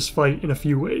incredible for this fight in a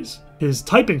few ways. His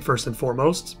typing first and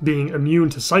foremost, being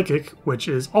immune to Psychic, which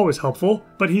is always helpful,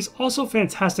 but he's also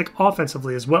fantastic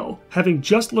offensively as well, having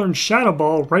just learned Shadow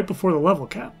Ball right before the level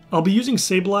cap. I'll be using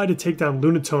Sableye to take down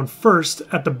Lunatone first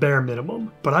at the bare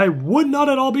minimum, but I would not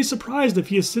at all be surprised if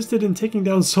he assisted in taking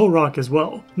down Solrock as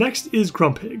well. Next is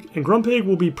Grumpig, and Grumpig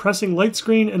will be pressing Light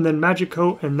Screen and then Magic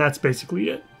Coat, and that's basically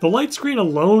it. The Light Screen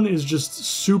alone is just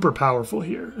super powerful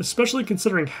here, especially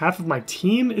considering half of my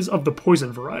team is of the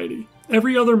poison variety.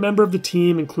 Every other member of the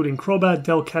team, including Crobat,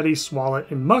 Delcatty, Swalot,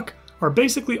 and Muck, are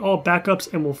basically all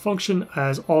backups and will function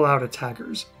as all-out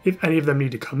attackers. If any of them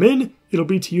need to come in, it'll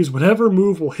be to use whatever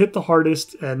move will hit the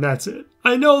hardest, and that's it.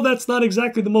 I know that's not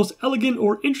exactly the most elegant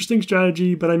or interesting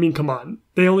strategy, but I mean, come on.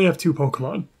 They only have 2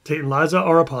 Pokemon. Tate and Liza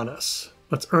are upon us.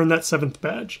 Let's earn that 7th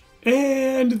badge.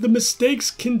 And the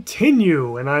mistakes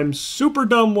continue, and I'm super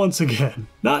dumb once again.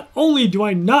 Not only do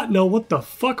I not know what the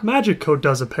fuck Magic Coat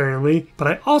does apparently, but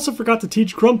I also forgot to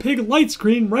teach Grumpig Light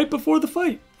Screen right before the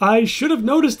fight. I should have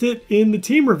noticed it in the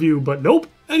team review, but nope.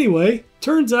 Anyway,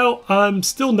 turns out I'm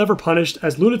still never punished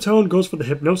as Lunatone goes for the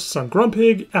Hypnosis on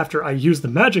Grumpig after I use the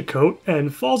Magic Coat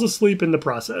and falls asleep in the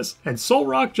process, and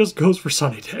Solrock just goes for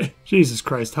Sunny Day. Jesus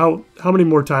Christ, how many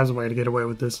more times am I going to get away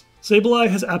with this? Sableye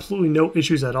has absolutely no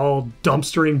issues at all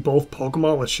dumpstering both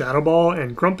Pokemon with Shadow Ball,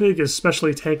 and Grumpig is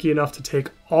especially tanky enough to take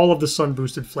all of the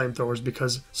sun-boosted flamethrowers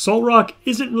because Solrock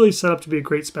isn't really set up to be a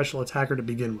great special attacker to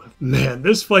begin with. Man,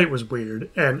 this fight was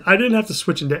weird, and I didn't have to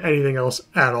switch into anything else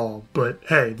at all, but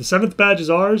hey, the 7th badge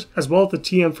is ours, as well as the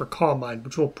TM for Calm Mind,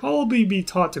 which will probably be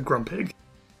taught to Grumpig.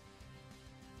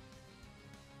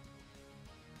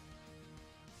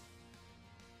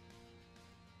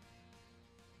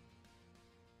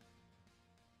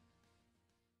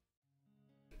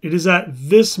 It is at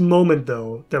this moment,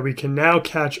 though, that we can now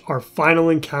catch our final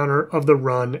encounter of the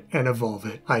run and evolve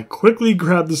it. I quickly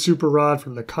grab the Super Rod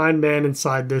from the kind man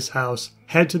inside this house,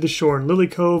 head to the shore in Lily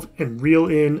Cove, and reel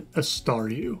in a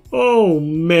Staryu. Oh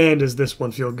man, does this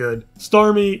one feel good.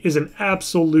 Starmie is an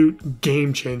absolute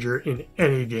game changer in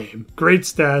any game. Great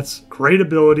stats, great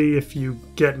ability if you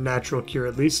get Natural Cure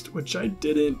at least, which I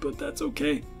didn't, but that's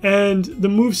okay. And the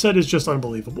moveset is just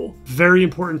unbelievable. Very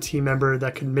important team member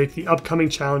that can make the upcoming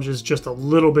challenges just a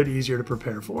little bit easier to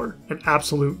prepare for. An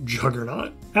absolute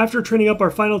juggernaut. After training up our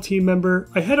final team member,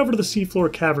 I head over to the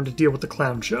Seafloor Cavern to deal with the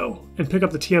Clown Show, and pick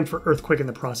up the TM for Earthquake in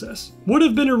the process. Would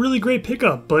have been a really great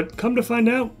pickup, but come to find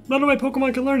out, none of my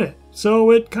Pokemon can learn it.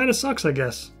 So it kinda sucks, I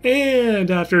guess.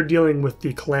 And after dealing with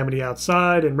the calamity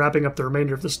outside and wrapping up the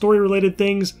remainder of the story-related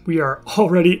things, we are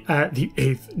already at the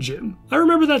 8th gym. I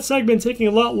remember that segment taking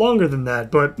a lot longer than that,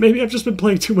 but maybe I've just been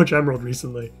playing too much Emerald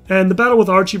recently. And the battle with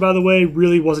Archie, by the way,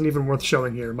 really wasn't even worth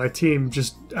showing here. My team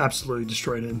just absolutely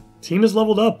destroyed him. Team is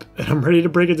leveled up, and I'm ready to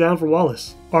break it down for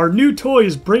Wallace. Our new toy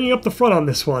is bringing up the front on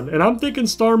this one, and I'm thinking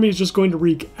Starmie is just going to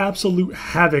wreak absolute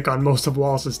havoc on most of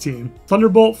Wallace's team.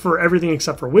 Thunderbolt for everything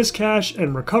except for Whiscash,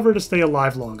 and Recover to stay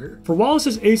alive longer. For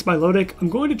Wallace's Ace Milotic, I'm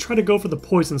going to try to go for the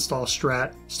Poison Stall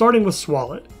strat, starting with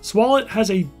Swalot. Swalot has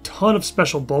a ton of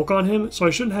special bulk on him, so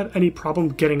I shouldn't have any problem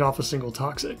getting off a single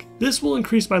Toxic. This will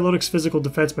increase Milotic's physical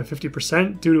defense by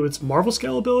 50% due to its Marvel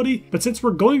Scale ability, but since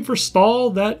we're going for Stall,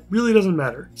 that really doesn't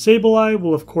matter. Sableye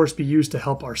will of course be used to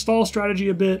help our Stall strategy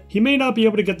a bit. He may not be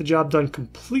able to get the job done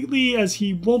completely as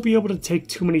he won't be able to take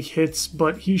too many hits,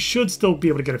 but he should still be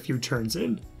able to get a few turns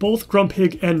in. Both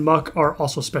Grumpig and Muck are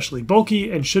also especially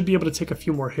bulky and should be able to take a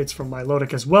few more hits from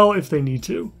Milotic as well if they need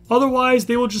to. Otherwise,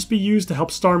 they will just be used to help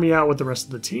Starmie out with the rest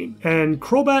of the team. And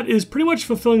Crobat is pretty much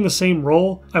fulfilling the same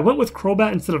role. I went with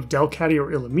Crobat instead of Delcatty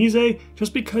or Illumise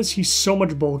just because he's so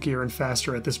much bulkier and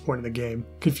faster at this point in the game.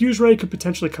 Confuse Ray could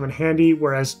potentially come in handy,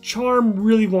 whereas Charm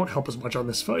really won't help as much on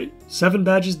this fight. 7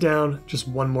 badges down, just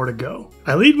 1 more to go.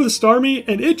 I lead with Starmie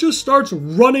and it just starts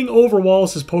running over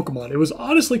Wallace's Pokemon. It was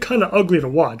honestly kind of ugly to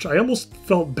watch. I almost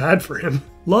felt bad for him.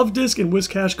 Love Disc and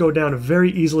Whiscash go down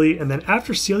very easily, and then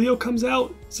after Celio comes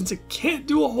out, since it can't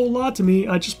do a whole lot to me,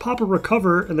 I just pop a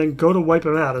Recover and then go to wipe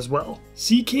him out as well.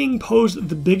 Seaking posed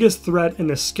the biggest threat and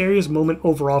the scariest moment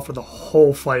overall for the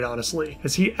whole fight, honestly,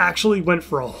 as he actually went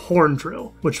for a Horn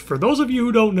Drill, which for those of you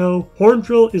who don't know, Horn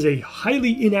Drill is a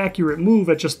highly inaccurate move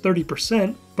at just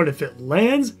 30%, but if it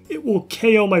lands, it will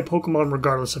KO my Pokemon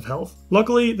regardless of health.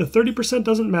 Luckily, the 30%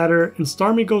 doesn't matter, and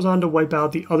Starmie goes on to wipe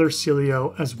out the other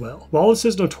Celio as well.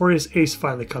 Wallace's Notorious Ace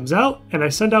finally comes out, and I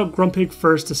send out Grumpig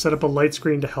first to set up a light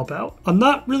screen to help out. I'm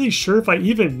not really sure if I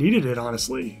even needed it,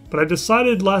 honestly, but I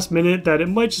decided last minute that it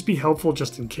might just be helpful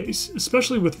just in case,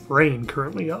 especially with Rain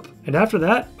currently up. And after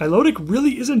that, Milotic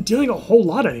really isn't dealing a whole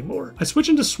lot anymore. I switch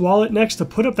into Swalot next to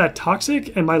put up that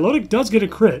Toxic, and Milotic does get a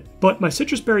crit, but my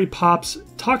Citrus Berry pops,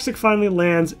 Toxic finally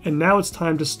lands, and now it's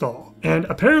time to stall. And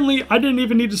apparently, I didn't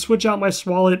even need to switch out my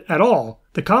Swalot at all.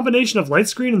 The combination of Light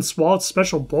Screen and Swalot's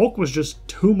special bulk was just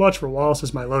too much for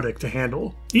Wallace's Milotic to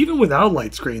handle. Even without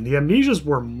Light Screen, the Amnesias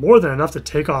were more than enough to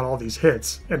take on all these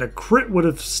hits, and a crit would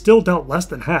have still dealt less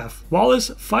than half.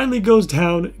 Wallace finally goes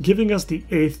down, giving us the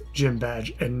 8th gym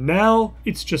badge, and now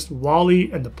it's just Wally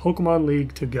and the Pokemon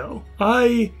League to go.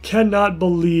 I cannot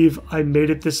believe I made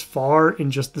it this far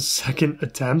in just the 2nd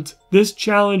attempt. This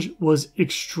challenge was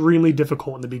extremely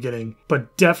difficult in the beginning,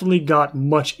 but definitely got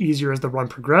much easier as the run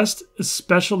progressed,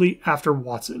 especially after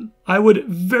Watson. I would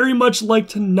very much like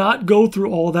to not go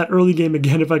through all of that early game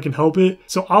again if I can help it,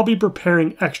 so I'll be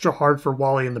preparing extra hard for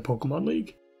Wally in the Pokemon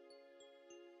League.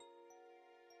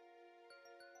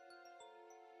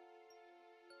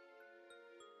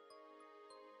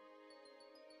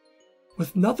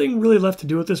 With nothing really left to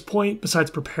do at this point besides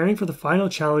preparing for the final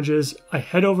challenges, I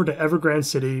head over to Evergrande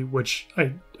City, which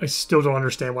I still don't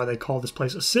understand why they call this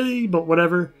place a city, but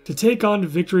whatever, to take on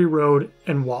Victory Road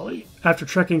and Wally. After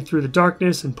trekking through the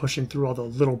darkness and pushing through all the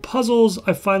little puzzles,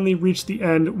 I finally reach the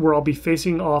end where I'll be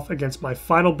facing off against my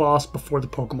final boss before the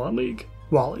Pokemon League,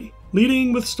 Wally.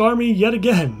 Leading with Starmie yet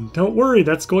again. Don't worry,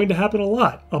 that's going to happen a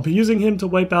lot. I'll be using him to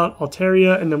wipe out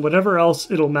Altaria and then whatever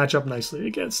else it'll match up nicely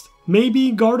against.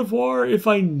 Maybe Gardevoir if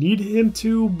I need him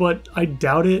to, but I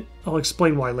doubt it. I'll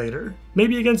explain why later.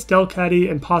 Maybe against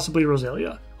Delcatty and possibly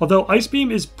Roselia. Although Ice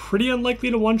Beam is pretty unlikely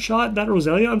to one-shot that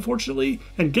Roselia, unfortunately,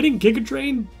 and getting Giga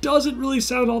Drain doesn't really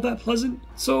sound all that pleasant,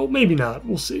 so maybe not,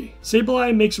 we'll see.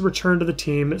 Sableye makes a return to the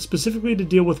team, specifically to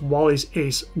deal with Wally's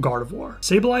ace, Gardevoir.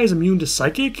 Sableye is immune to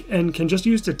Psychic and can just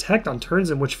use Detect on turns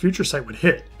in which Future Sight would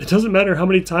hit. It doesn't matter how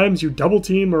many times you double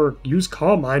team or use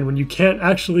Calm Mind when you can't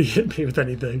actually hit me with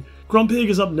anything. Grumpig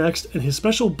is up next, and his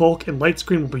special bulk and light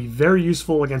screen will be very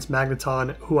useful against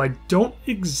Magneton, who I don't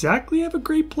exactly have a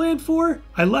great plan for.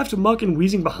 I left Muck and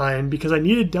Weezing behind because I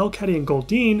needed Delcatty and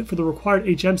Goldeen for the required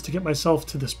HMs to get myself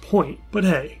to this point. But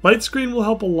hey, light screen will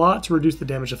help a lot to reduce the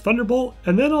damage of Thunderbolt,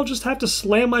 and then I'll just have to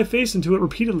slam my face into it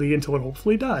repeatedly until it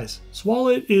hopefully dies.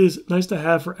 Swalot is nice to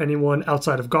have for anyone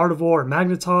outside of Gardevoir or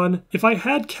Magneton. If I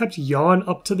had kept Yawn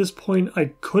up to this point,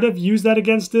 I could have used that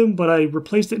against him, but I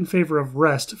replaced it in favor of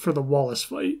Rest for the Wallace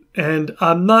fight. And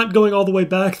I'm not going all the way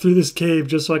back through this cave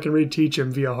just so I can reteach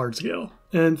him via hard scale.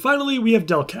 And finally, we have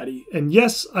Delcatty. And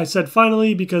yes, I said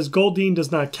finally because Goldeen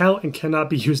does not count and cannot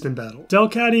be used in battle.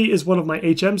 Delcatty is one of my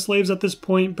HM slaves at this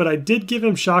point, but I did give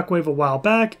him Shockwave a while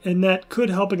back, and that could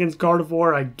help against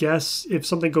Gardevoir, I guess, if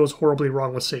something goes horribly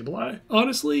wrong with Sableye.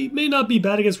 Honestly, may not be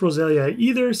bad against Roselia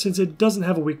either, since it doesn't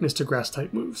have a weakness to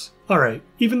Grass-type moves. Alright,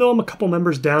 even though I'm a couple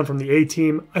members down from the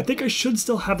A-team, I think I should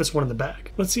still have this one in the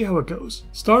bag. Let's see how it goes.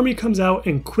 Starmie comes out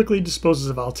and quickly disposes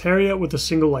of Altaria with a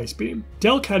single Ice Beam.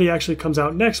 Delcatty actually comes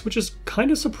out next, which is kind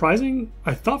of surprising.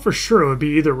 I thought for sure it would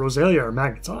be either Roselia or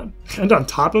Magneton. And on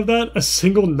top of that, a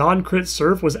single non-crit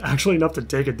Surf was actually enough to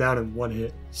take it down in one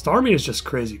hit. Starmie is just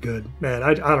crazy good. Man,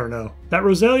 I don't know. That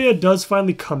Roselia does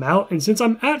finally come out, and since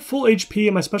I'm at full HP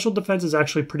and my special defense is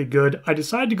actually pretty good, I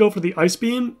decided to go for the Ice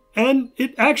Beam, and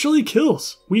it actually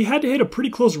kills. We had to hit a pretty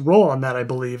close roll on that, I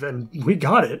believe, and we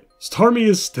got it. Starmie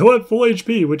is still at full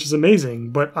HP, which is amazing,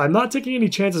 but I'm not taking any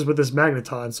chances with this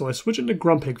Magneton, so I switch into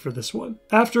Grumpig for this one.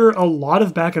 After a lot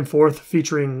of back and forth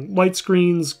featuring light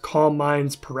screens, calm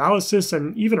minds, paralysis,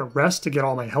 and even a rest to get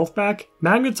all my health back,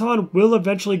 Magneton will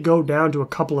eventually go down to a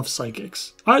couple of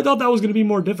Psychics. I thought that was going to be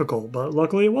more difficult, but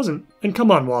luckily it wasn't. And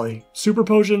come on, Wally. Super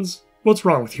Potions? What's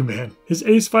wrong with you, man? His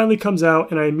ace finally comes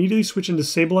out, and I immediately switch into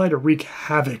Sableye to wreak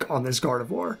havoc on this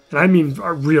Gardevoir. And I mean,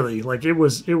 really, like, it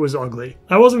was ugly.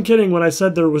 I wasn't kidding when I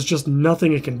said there was just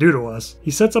nothing it can do to us. He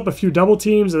sets up a few double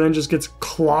teams and then just gets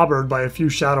clobbered by a few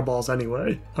Shadow Balls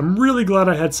anyway. I'm really glad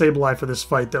I had Sableye for this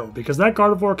fight, though, because that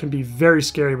Gardevoir can be very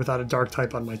scary without a Dark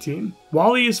type on my team.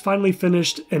 Wally is finally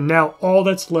finished, and now all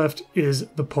that's left is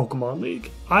the Pokemon League.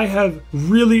 I have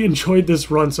really enjoyed this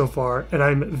run so far, and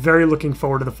I'm very looking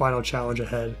forward to the final challenge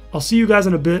ahead. I'll see you guys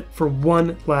in a bit for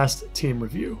one last team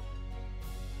review.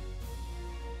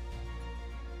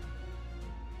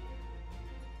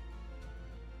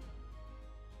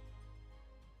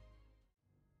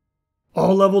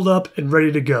 All leveled up and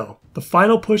ready to go. The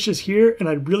final push is here, and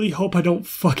I really hope I don't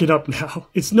fuck it up now.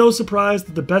 It's no surprise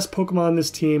that the best Pokemon on this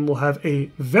team will have a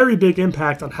very big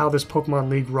impact on how this Pokemon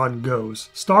League run goes.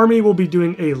 Starmie will be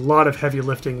doing a lot of heavy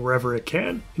lifting wherever it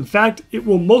can. In fact, it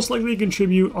will most likely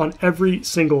contribute on every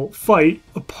single fight,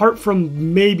 apart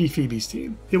from maybe Phoebe's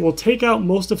team. It will take out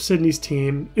most of Sydney's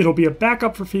team. It'll be a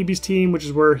backup for Phoebe's team, which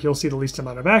is where he'll see the least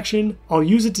amount of action. I'll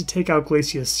use it to take out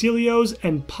Glacier's Celios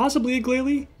and possibly a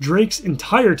Glalie, Drake's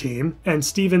entire team, and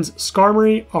Steven's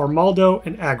Skarmory, Armaldo,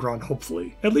 and Aggron,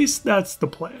 hopefully. At least that's the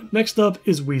plan. Next up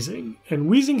is Weezing, and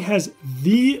Weezing has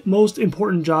the most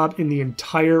important job in the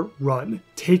entire run,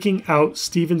 taking out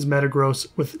Steven's Metagross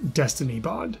with Destiny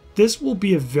Bond. This will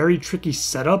be a very tricky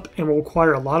setup and will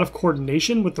require a lot of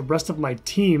coordination with the rest of my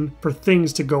team for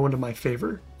things to go into my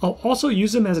favor. I'll also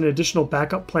use him as an additional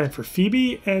backup plan for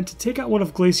Phoebe and to take out one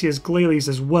of Glacier's Glalies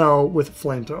as well with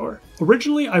Flamethrower.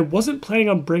 Originally, I wasn't planning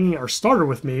on bringing our starter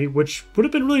with me, which would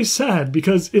have been really sad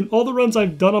because in all the runs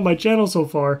I've done on my channel so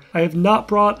far, I have not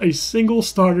brought a single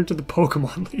starter to the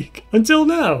Pokemon League. Until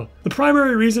now! The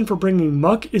primary reason for bringing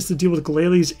Muck is to deal with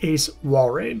Glalie ace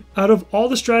Walrein. Out of all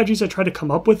the strategies I tried to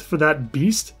come up with for that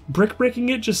beast, brick breaking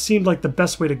it just seemed like the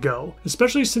best way to go,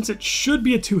 especially since it should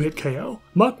be a 2-hit KO.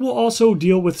 Muck will also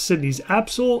deal with Sydney's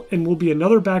Absol and will be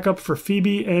another backup for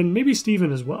Phoebe and maybe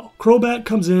Steven as well. Crobat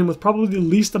comes in with probably the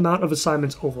least amount of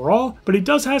assignments overall, but he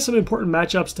does have some important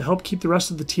matchups to help keep the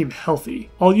rest of the team healthy.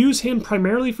 I'll use him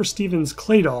primarily for Steven's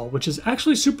Claydol, which is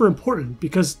actually super important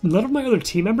because none of my other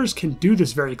team members can do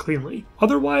this very cleanly.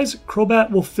 Otherwise,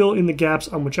 Crobat will fill in the gaps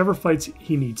on whichever fights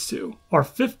he needs to. Our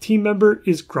 5th team member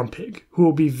is Grumpig, who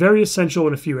will be very essential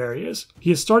in a few areas. He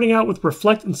is starting out with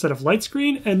Reflect instead of Light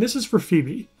Screen, and this is for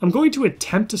Phoebe. I'm going to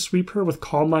attempt to sweep her with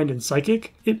Calm Mind and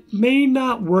Psychic. It may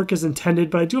not work as intended,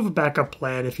 but I do have a backup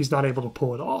plan if he's not able to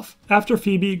pull it off. After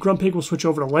Phoebe, Grumpig will switch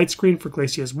over to Light Screen for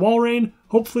Glacier's Walrein,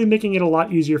 hopefully making it a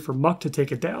lot easier for Muck to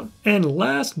take it down. And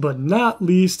last but not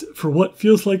least, for what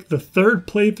feels like the 3rd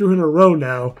playthrough in a row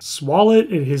now,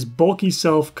 Swalot and his bulky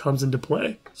self comes into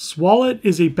play. Swalot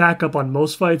is a backup on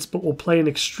most fights, but will play an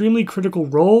extremely critical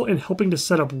role in helping to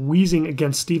set up Weezing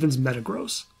against Steven's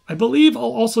Metagross. I believe I'll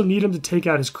also need him to take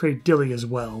out his Cradilly as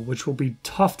well, which will be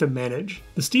tough to manage.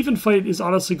 The Steven fight is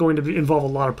honestly going to involve a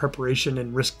lot of preparation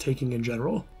and risk-taking in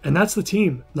general. And that's the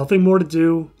team. Nothing more to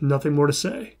do, nothing more to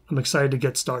say. I'm excited to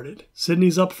get started.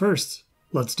 Sydney's up first.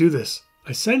 Let's do this.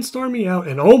 I send Starmie out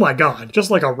and oh my god, just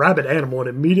like a rabid animal, it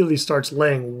immediately starts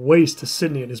laying waste to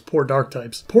Sydney and his poor dark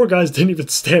types. Poor guys didn't even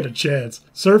stand a chance.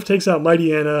 Surf takes out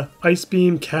Mighty Anna, Ice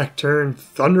Beam, Cacturn,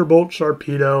 Thunderbolt,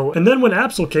 Sharpedo, and then when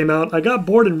Absol came out, I got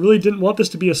bored and really didn't want this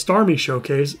to be a Starmie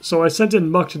showcase, so I sent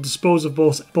in Muck to dispose of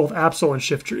both Absol and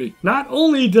Shiftry. Not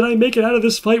only did I make it out of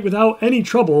this fight without any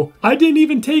trouble, I didn't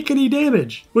even take any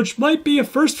damage, which might be a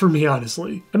first for me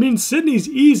honestly. I mean, Sydney's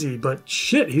easy, but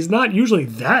shit, he's not usually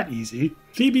that easy.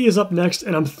 Phoebe is up next,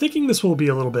 and I'm thinking this will be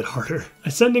a little bit harder. I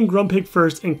send in Grumpig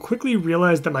first and quickly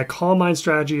realize that my Calm Mind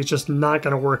strategy is just not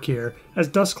going to work here, as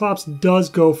Dusclops does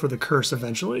go for the curse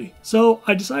eventually. So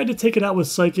I decided to take it out with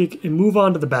Psychic and move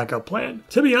on to the backup plan.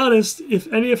 To be honest,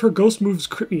 if any of her ghost moves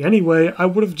crit me anyway, I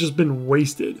would have just been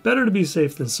wasted. Better to be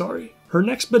safe than sorry. Her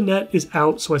next Banette is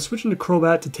out, so I switch into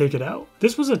Crobat to take it out.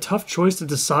 This was a tough choice to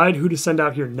decide who to send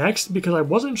out here next because I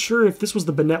wasn't sure if this was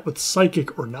the Banette with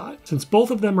Psychic or not, since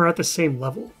both of them are at the same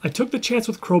level. I took the chance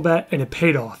with Crobat and it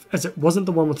paid off, as it wasn't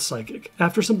the one with Psychic.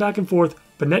 After some back and forth,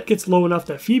 Banette gets low enough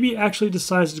that Phoebe actually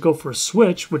decides to go for a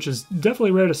switch, which is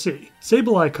definitely rare to see.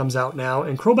 Sableye comes out now,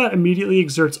 and Crobat immediately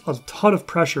exerts a ton of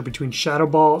pressure between Shadow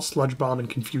Ball, Sludge Bomb, and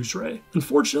Confuse Ray.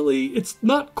 Unfortunately, it's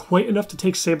not quite enough to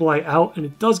take Sableye out, and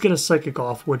it does get a Psychic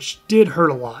off, which did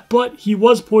hurt a lot. But he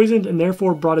was poisoned and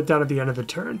therefore brought it down at the end of the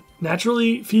turn.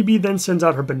 Naturally, Phoebe then sends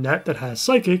out her Banette that has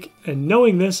Psychic, and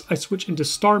knowing this, I switch into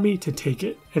Starmie to take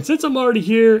it. And since I'm already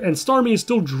here, and Starmie is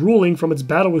still drooling from its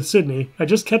battle with Sydney, I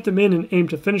just kept him in and aimed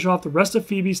to finish off the rest of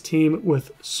Phoebe's team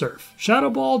with Surf. Shadow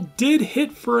Ball did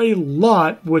hit for a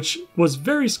lot, which was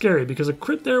very scary because a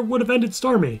crit there would have ended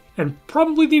Starmie, and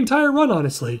probably the entire run,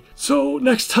 honestly. So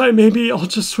next time maybe I'll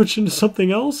just switch into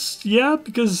something else, yeah,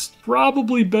 because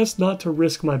probably best not to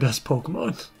risk my best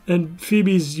Pokemon. And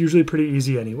Phoebe's usually pretty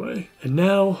easy anyway. And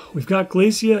now we've got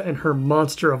Glacia and her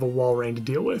monster of a Walrein to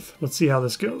deal with. Let's see how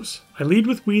this goes. I lead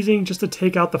with Weezing just to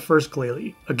take out the first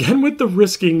Glalie. Again with the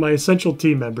risking my essential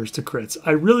team members to crits.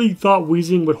 I really thought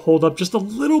Weezing would hold up just a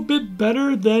little bit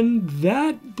better than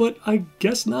that, but I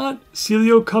guess not.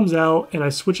 Celio comes out and I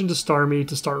switch into Starmie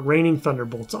to start raining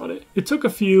Thunderbolts on it. It took a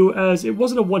few as it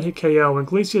wasn't a one-hit KO and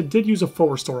Glacia did use a full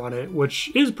restore on it,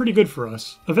 which is pretty good for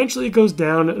us. Eventually it goes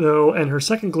down though and her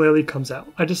second Glalie comes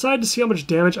out. I decide to see how much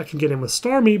damage I can get in with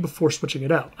Starmie before switching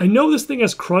it out. I know this thing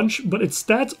has Crunch, but its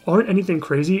stats aren't anything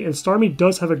crazy and Starmie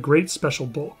does have a great special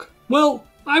bulk. Well,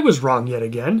 I was wrong yet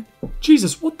again.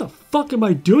 Jesus, what the fuck am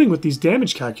I doing with these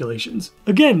damage calculations?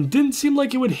 Again, didn't seem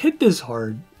like it would hit this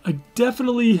hard. I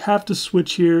definitely have to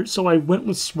switch here, so I went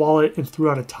with Swalot and threw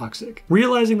out a Toxic.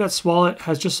 Realizing that Swalot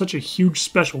has just such a huge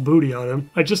special booty on him,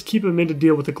 I just keep him in to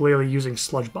deal with the Glalie using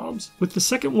Sludge Bombs. With the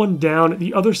second one down,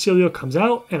 the other Celio comes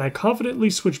out, and I confidently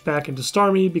switch back into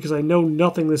Starmie because I know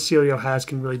nothing this Celio has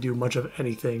can really do much of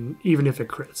anything, even if it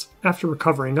crits. After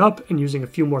recovering up and using a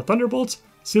few more Thunderbolts,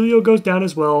 Celio goes down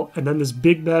as well, and then this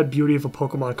big bad beauty of a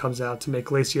Pokemon comes out to make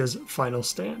Glacia's final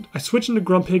stand. I switch into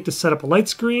Grumpig to set up a light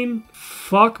screen.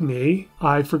 Fuck me.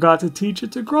 I forgot to teach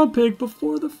it to Grumpig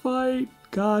before the fight.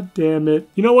 God damn it.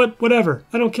 You know what? Whatever.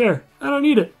 I don't care. I don't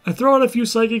need it. I throw out a few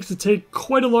Psychics to take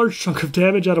quite a large chunk of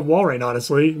damage out of Walrein,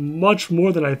 honestly. Much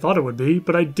more than I thought it would be,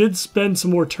 but I did spend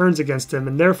some more turns against him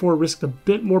and therefore risked a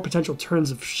bit more potential turns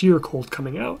of Sheer Cold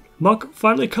coming out. Muck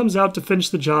finally comes out to finish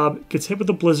the job, gets hit with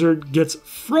a Blizzard, gets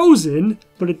frozen,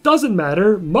 but it doesn't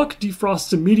matter. Muck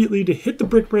defrosts immediately to hit the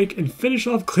Brick Break and finish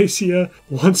off Glacia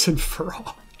once and for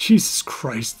all. Jesus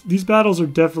Christ, these battles are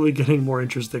definitely getting more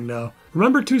interesting now.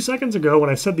 Remember 2 seconds ago when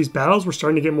I said these battles were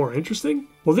starting to get more interesting?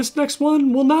 Well, this next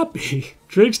one will not be.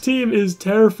 Drake's team is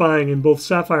terrifying in both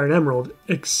Sapphire and Emerald,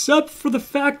 except for the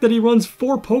fact that he runs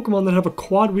 4 Pokemon that have a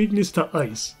quad weakness to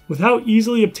Ice. With how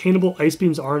easily obtainable Ice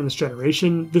Beams are in this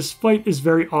generation, this fight is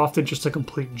very often just a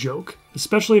complete joke,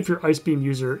 especially if your Ice Beam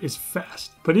user is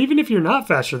fast. But even if you're not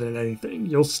faster than anything,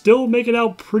 you'll still make it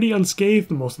out pretty unscathed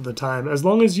most of the time, as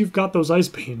long as you've got those Ice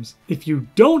Beams. If you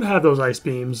don't have those Ice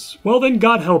Beams, well then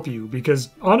God help you, because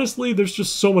honestly there's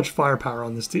just so much firepower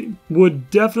on this team. Would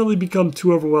definitely become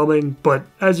too overwhelming, but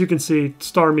as you can see,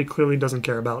 Starmie clearly doesn't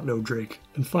care about no Drake.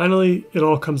 And finally, it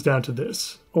all comes down to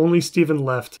this. Only Steven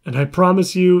left, and I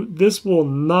promise you, this will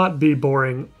not be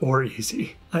boring or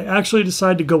easy. I actually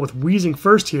decided to go with Weezing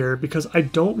first here because I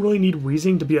don't really need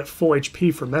Weezing to be at full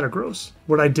HP for Metagross.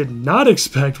 What I did not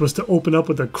expect was to open up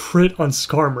with a crit on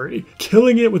Skarmory,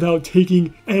 killing it without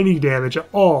taking any damage at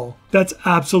all. That's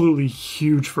absolutely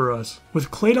huge for us.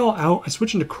 With Claydol out, I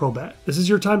switch into Crobat. This is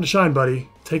your time to shine, buddy.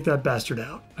 Take that bastard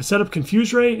out. I set up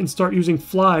Confuse Ray and start using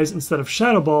Flies instead of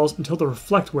Shadow Balls until the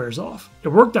Reflect wears off. It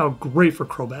worked out great for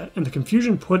Crobat, and the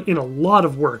Confusion put in a lot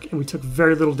of work, and we took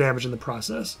very little damage in the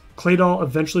process. Claydol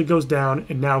eventually goes down,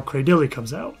 and now Cradily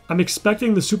comes out. I'm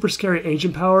expecting the super scary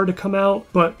Ancient Power to come out,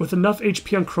 but with enough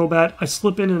HP on Crobat, I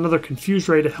slip in another Confuse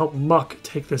Ray to help Muck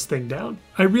take this thing down.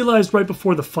 I realized right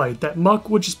before the fight that Muck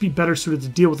would just be better suited to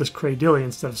deal with this Cradily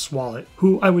instead of Swalot,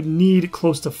 who I would need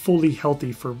close to fully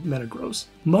healthy for Metagross.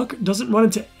 Muck doesn't run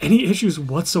into any issues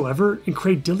whatsoever, and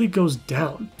Cradily goes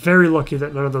down. Very lucky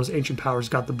that none of those Ancient Powers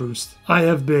got the boost. I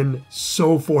have been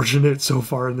so fortunate so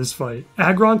far in this fight.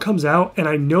 Aggron comes out, and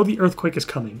I know the Earthquake is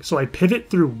coming, so I pivot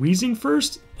through Weezing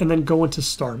first, and then go into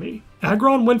Starmie.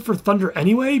 Aggron went for Thunder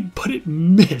anyway, but it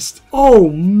missed. Oh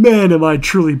man, am I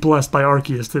truly blessed by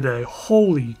Arceus today.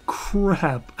 Holy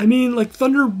crap. I mean, like,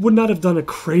 Thunder would not have done a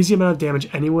crazy amount of damage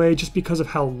anyway just because of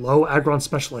how low Aggron's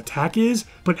special attack is,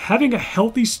 but having a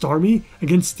healthy Starmie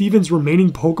against Steven's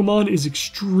remaining Pokemon is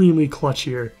extremely clutch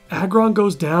here. Aggron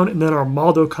goes down and then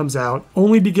Armaldo comes out,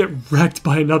 only to get wrecked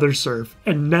by another Surf.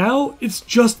 And now it's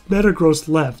just Metagross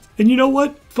left. And you know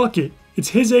what? Fuck it. It's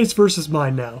his ace versus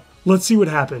mine now. Let's see what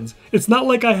happens. It's not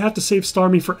like I have to save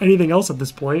Starmie for anything else at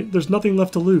this point. There's nothing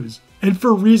left to lose. And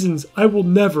for reasons I will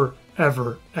never,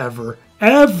 ever, ever,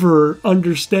 ever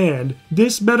understand,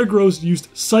 this Metagross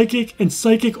used Psychic and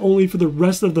Psychic only for the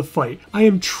rest of the fight. I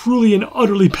am truly and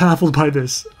utterly baffled by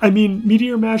this. I mean,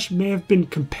 Meteor Mash may have been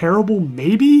comparable,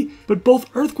 maybe, but both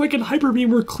Earthquake and Hyper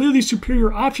Beam were clearly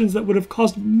superior options that would have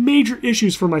caused major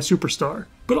issues for my superstar.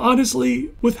 But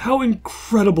honestly, with how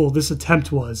incredible this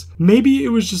attempt was, maybe it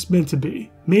was just meant to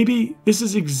be. Maybe this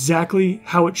is exactly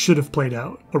how it should have played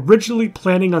out. Originally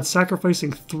planning on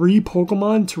sacrificing 3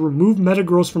 Pokemon to remove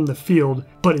Metagross from the field,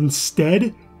 but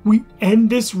instead, we end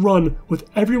this run with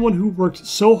everyone who worked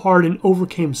so hard and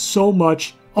overcame so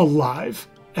much alive.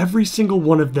 Every single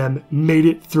one of them made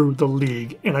it through the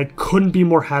league, and I couldn't be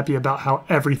more happy about how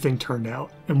everything turned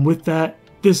out. And with that,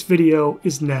 this video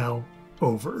is now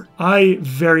over. I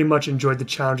very much enjoyed the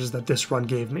challenges that this run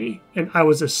gave me, and I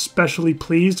was especially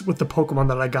pleased with the Pokemon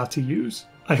that I got to use.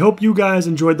 I hope you guys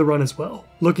enjoyed the run as well.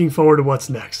 Looking forward to what's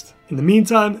next. In the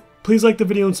meantime, please like the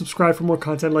video and subscribe for more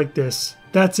content like this.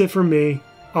 That's it from me.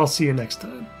 I'll see you next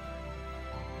time.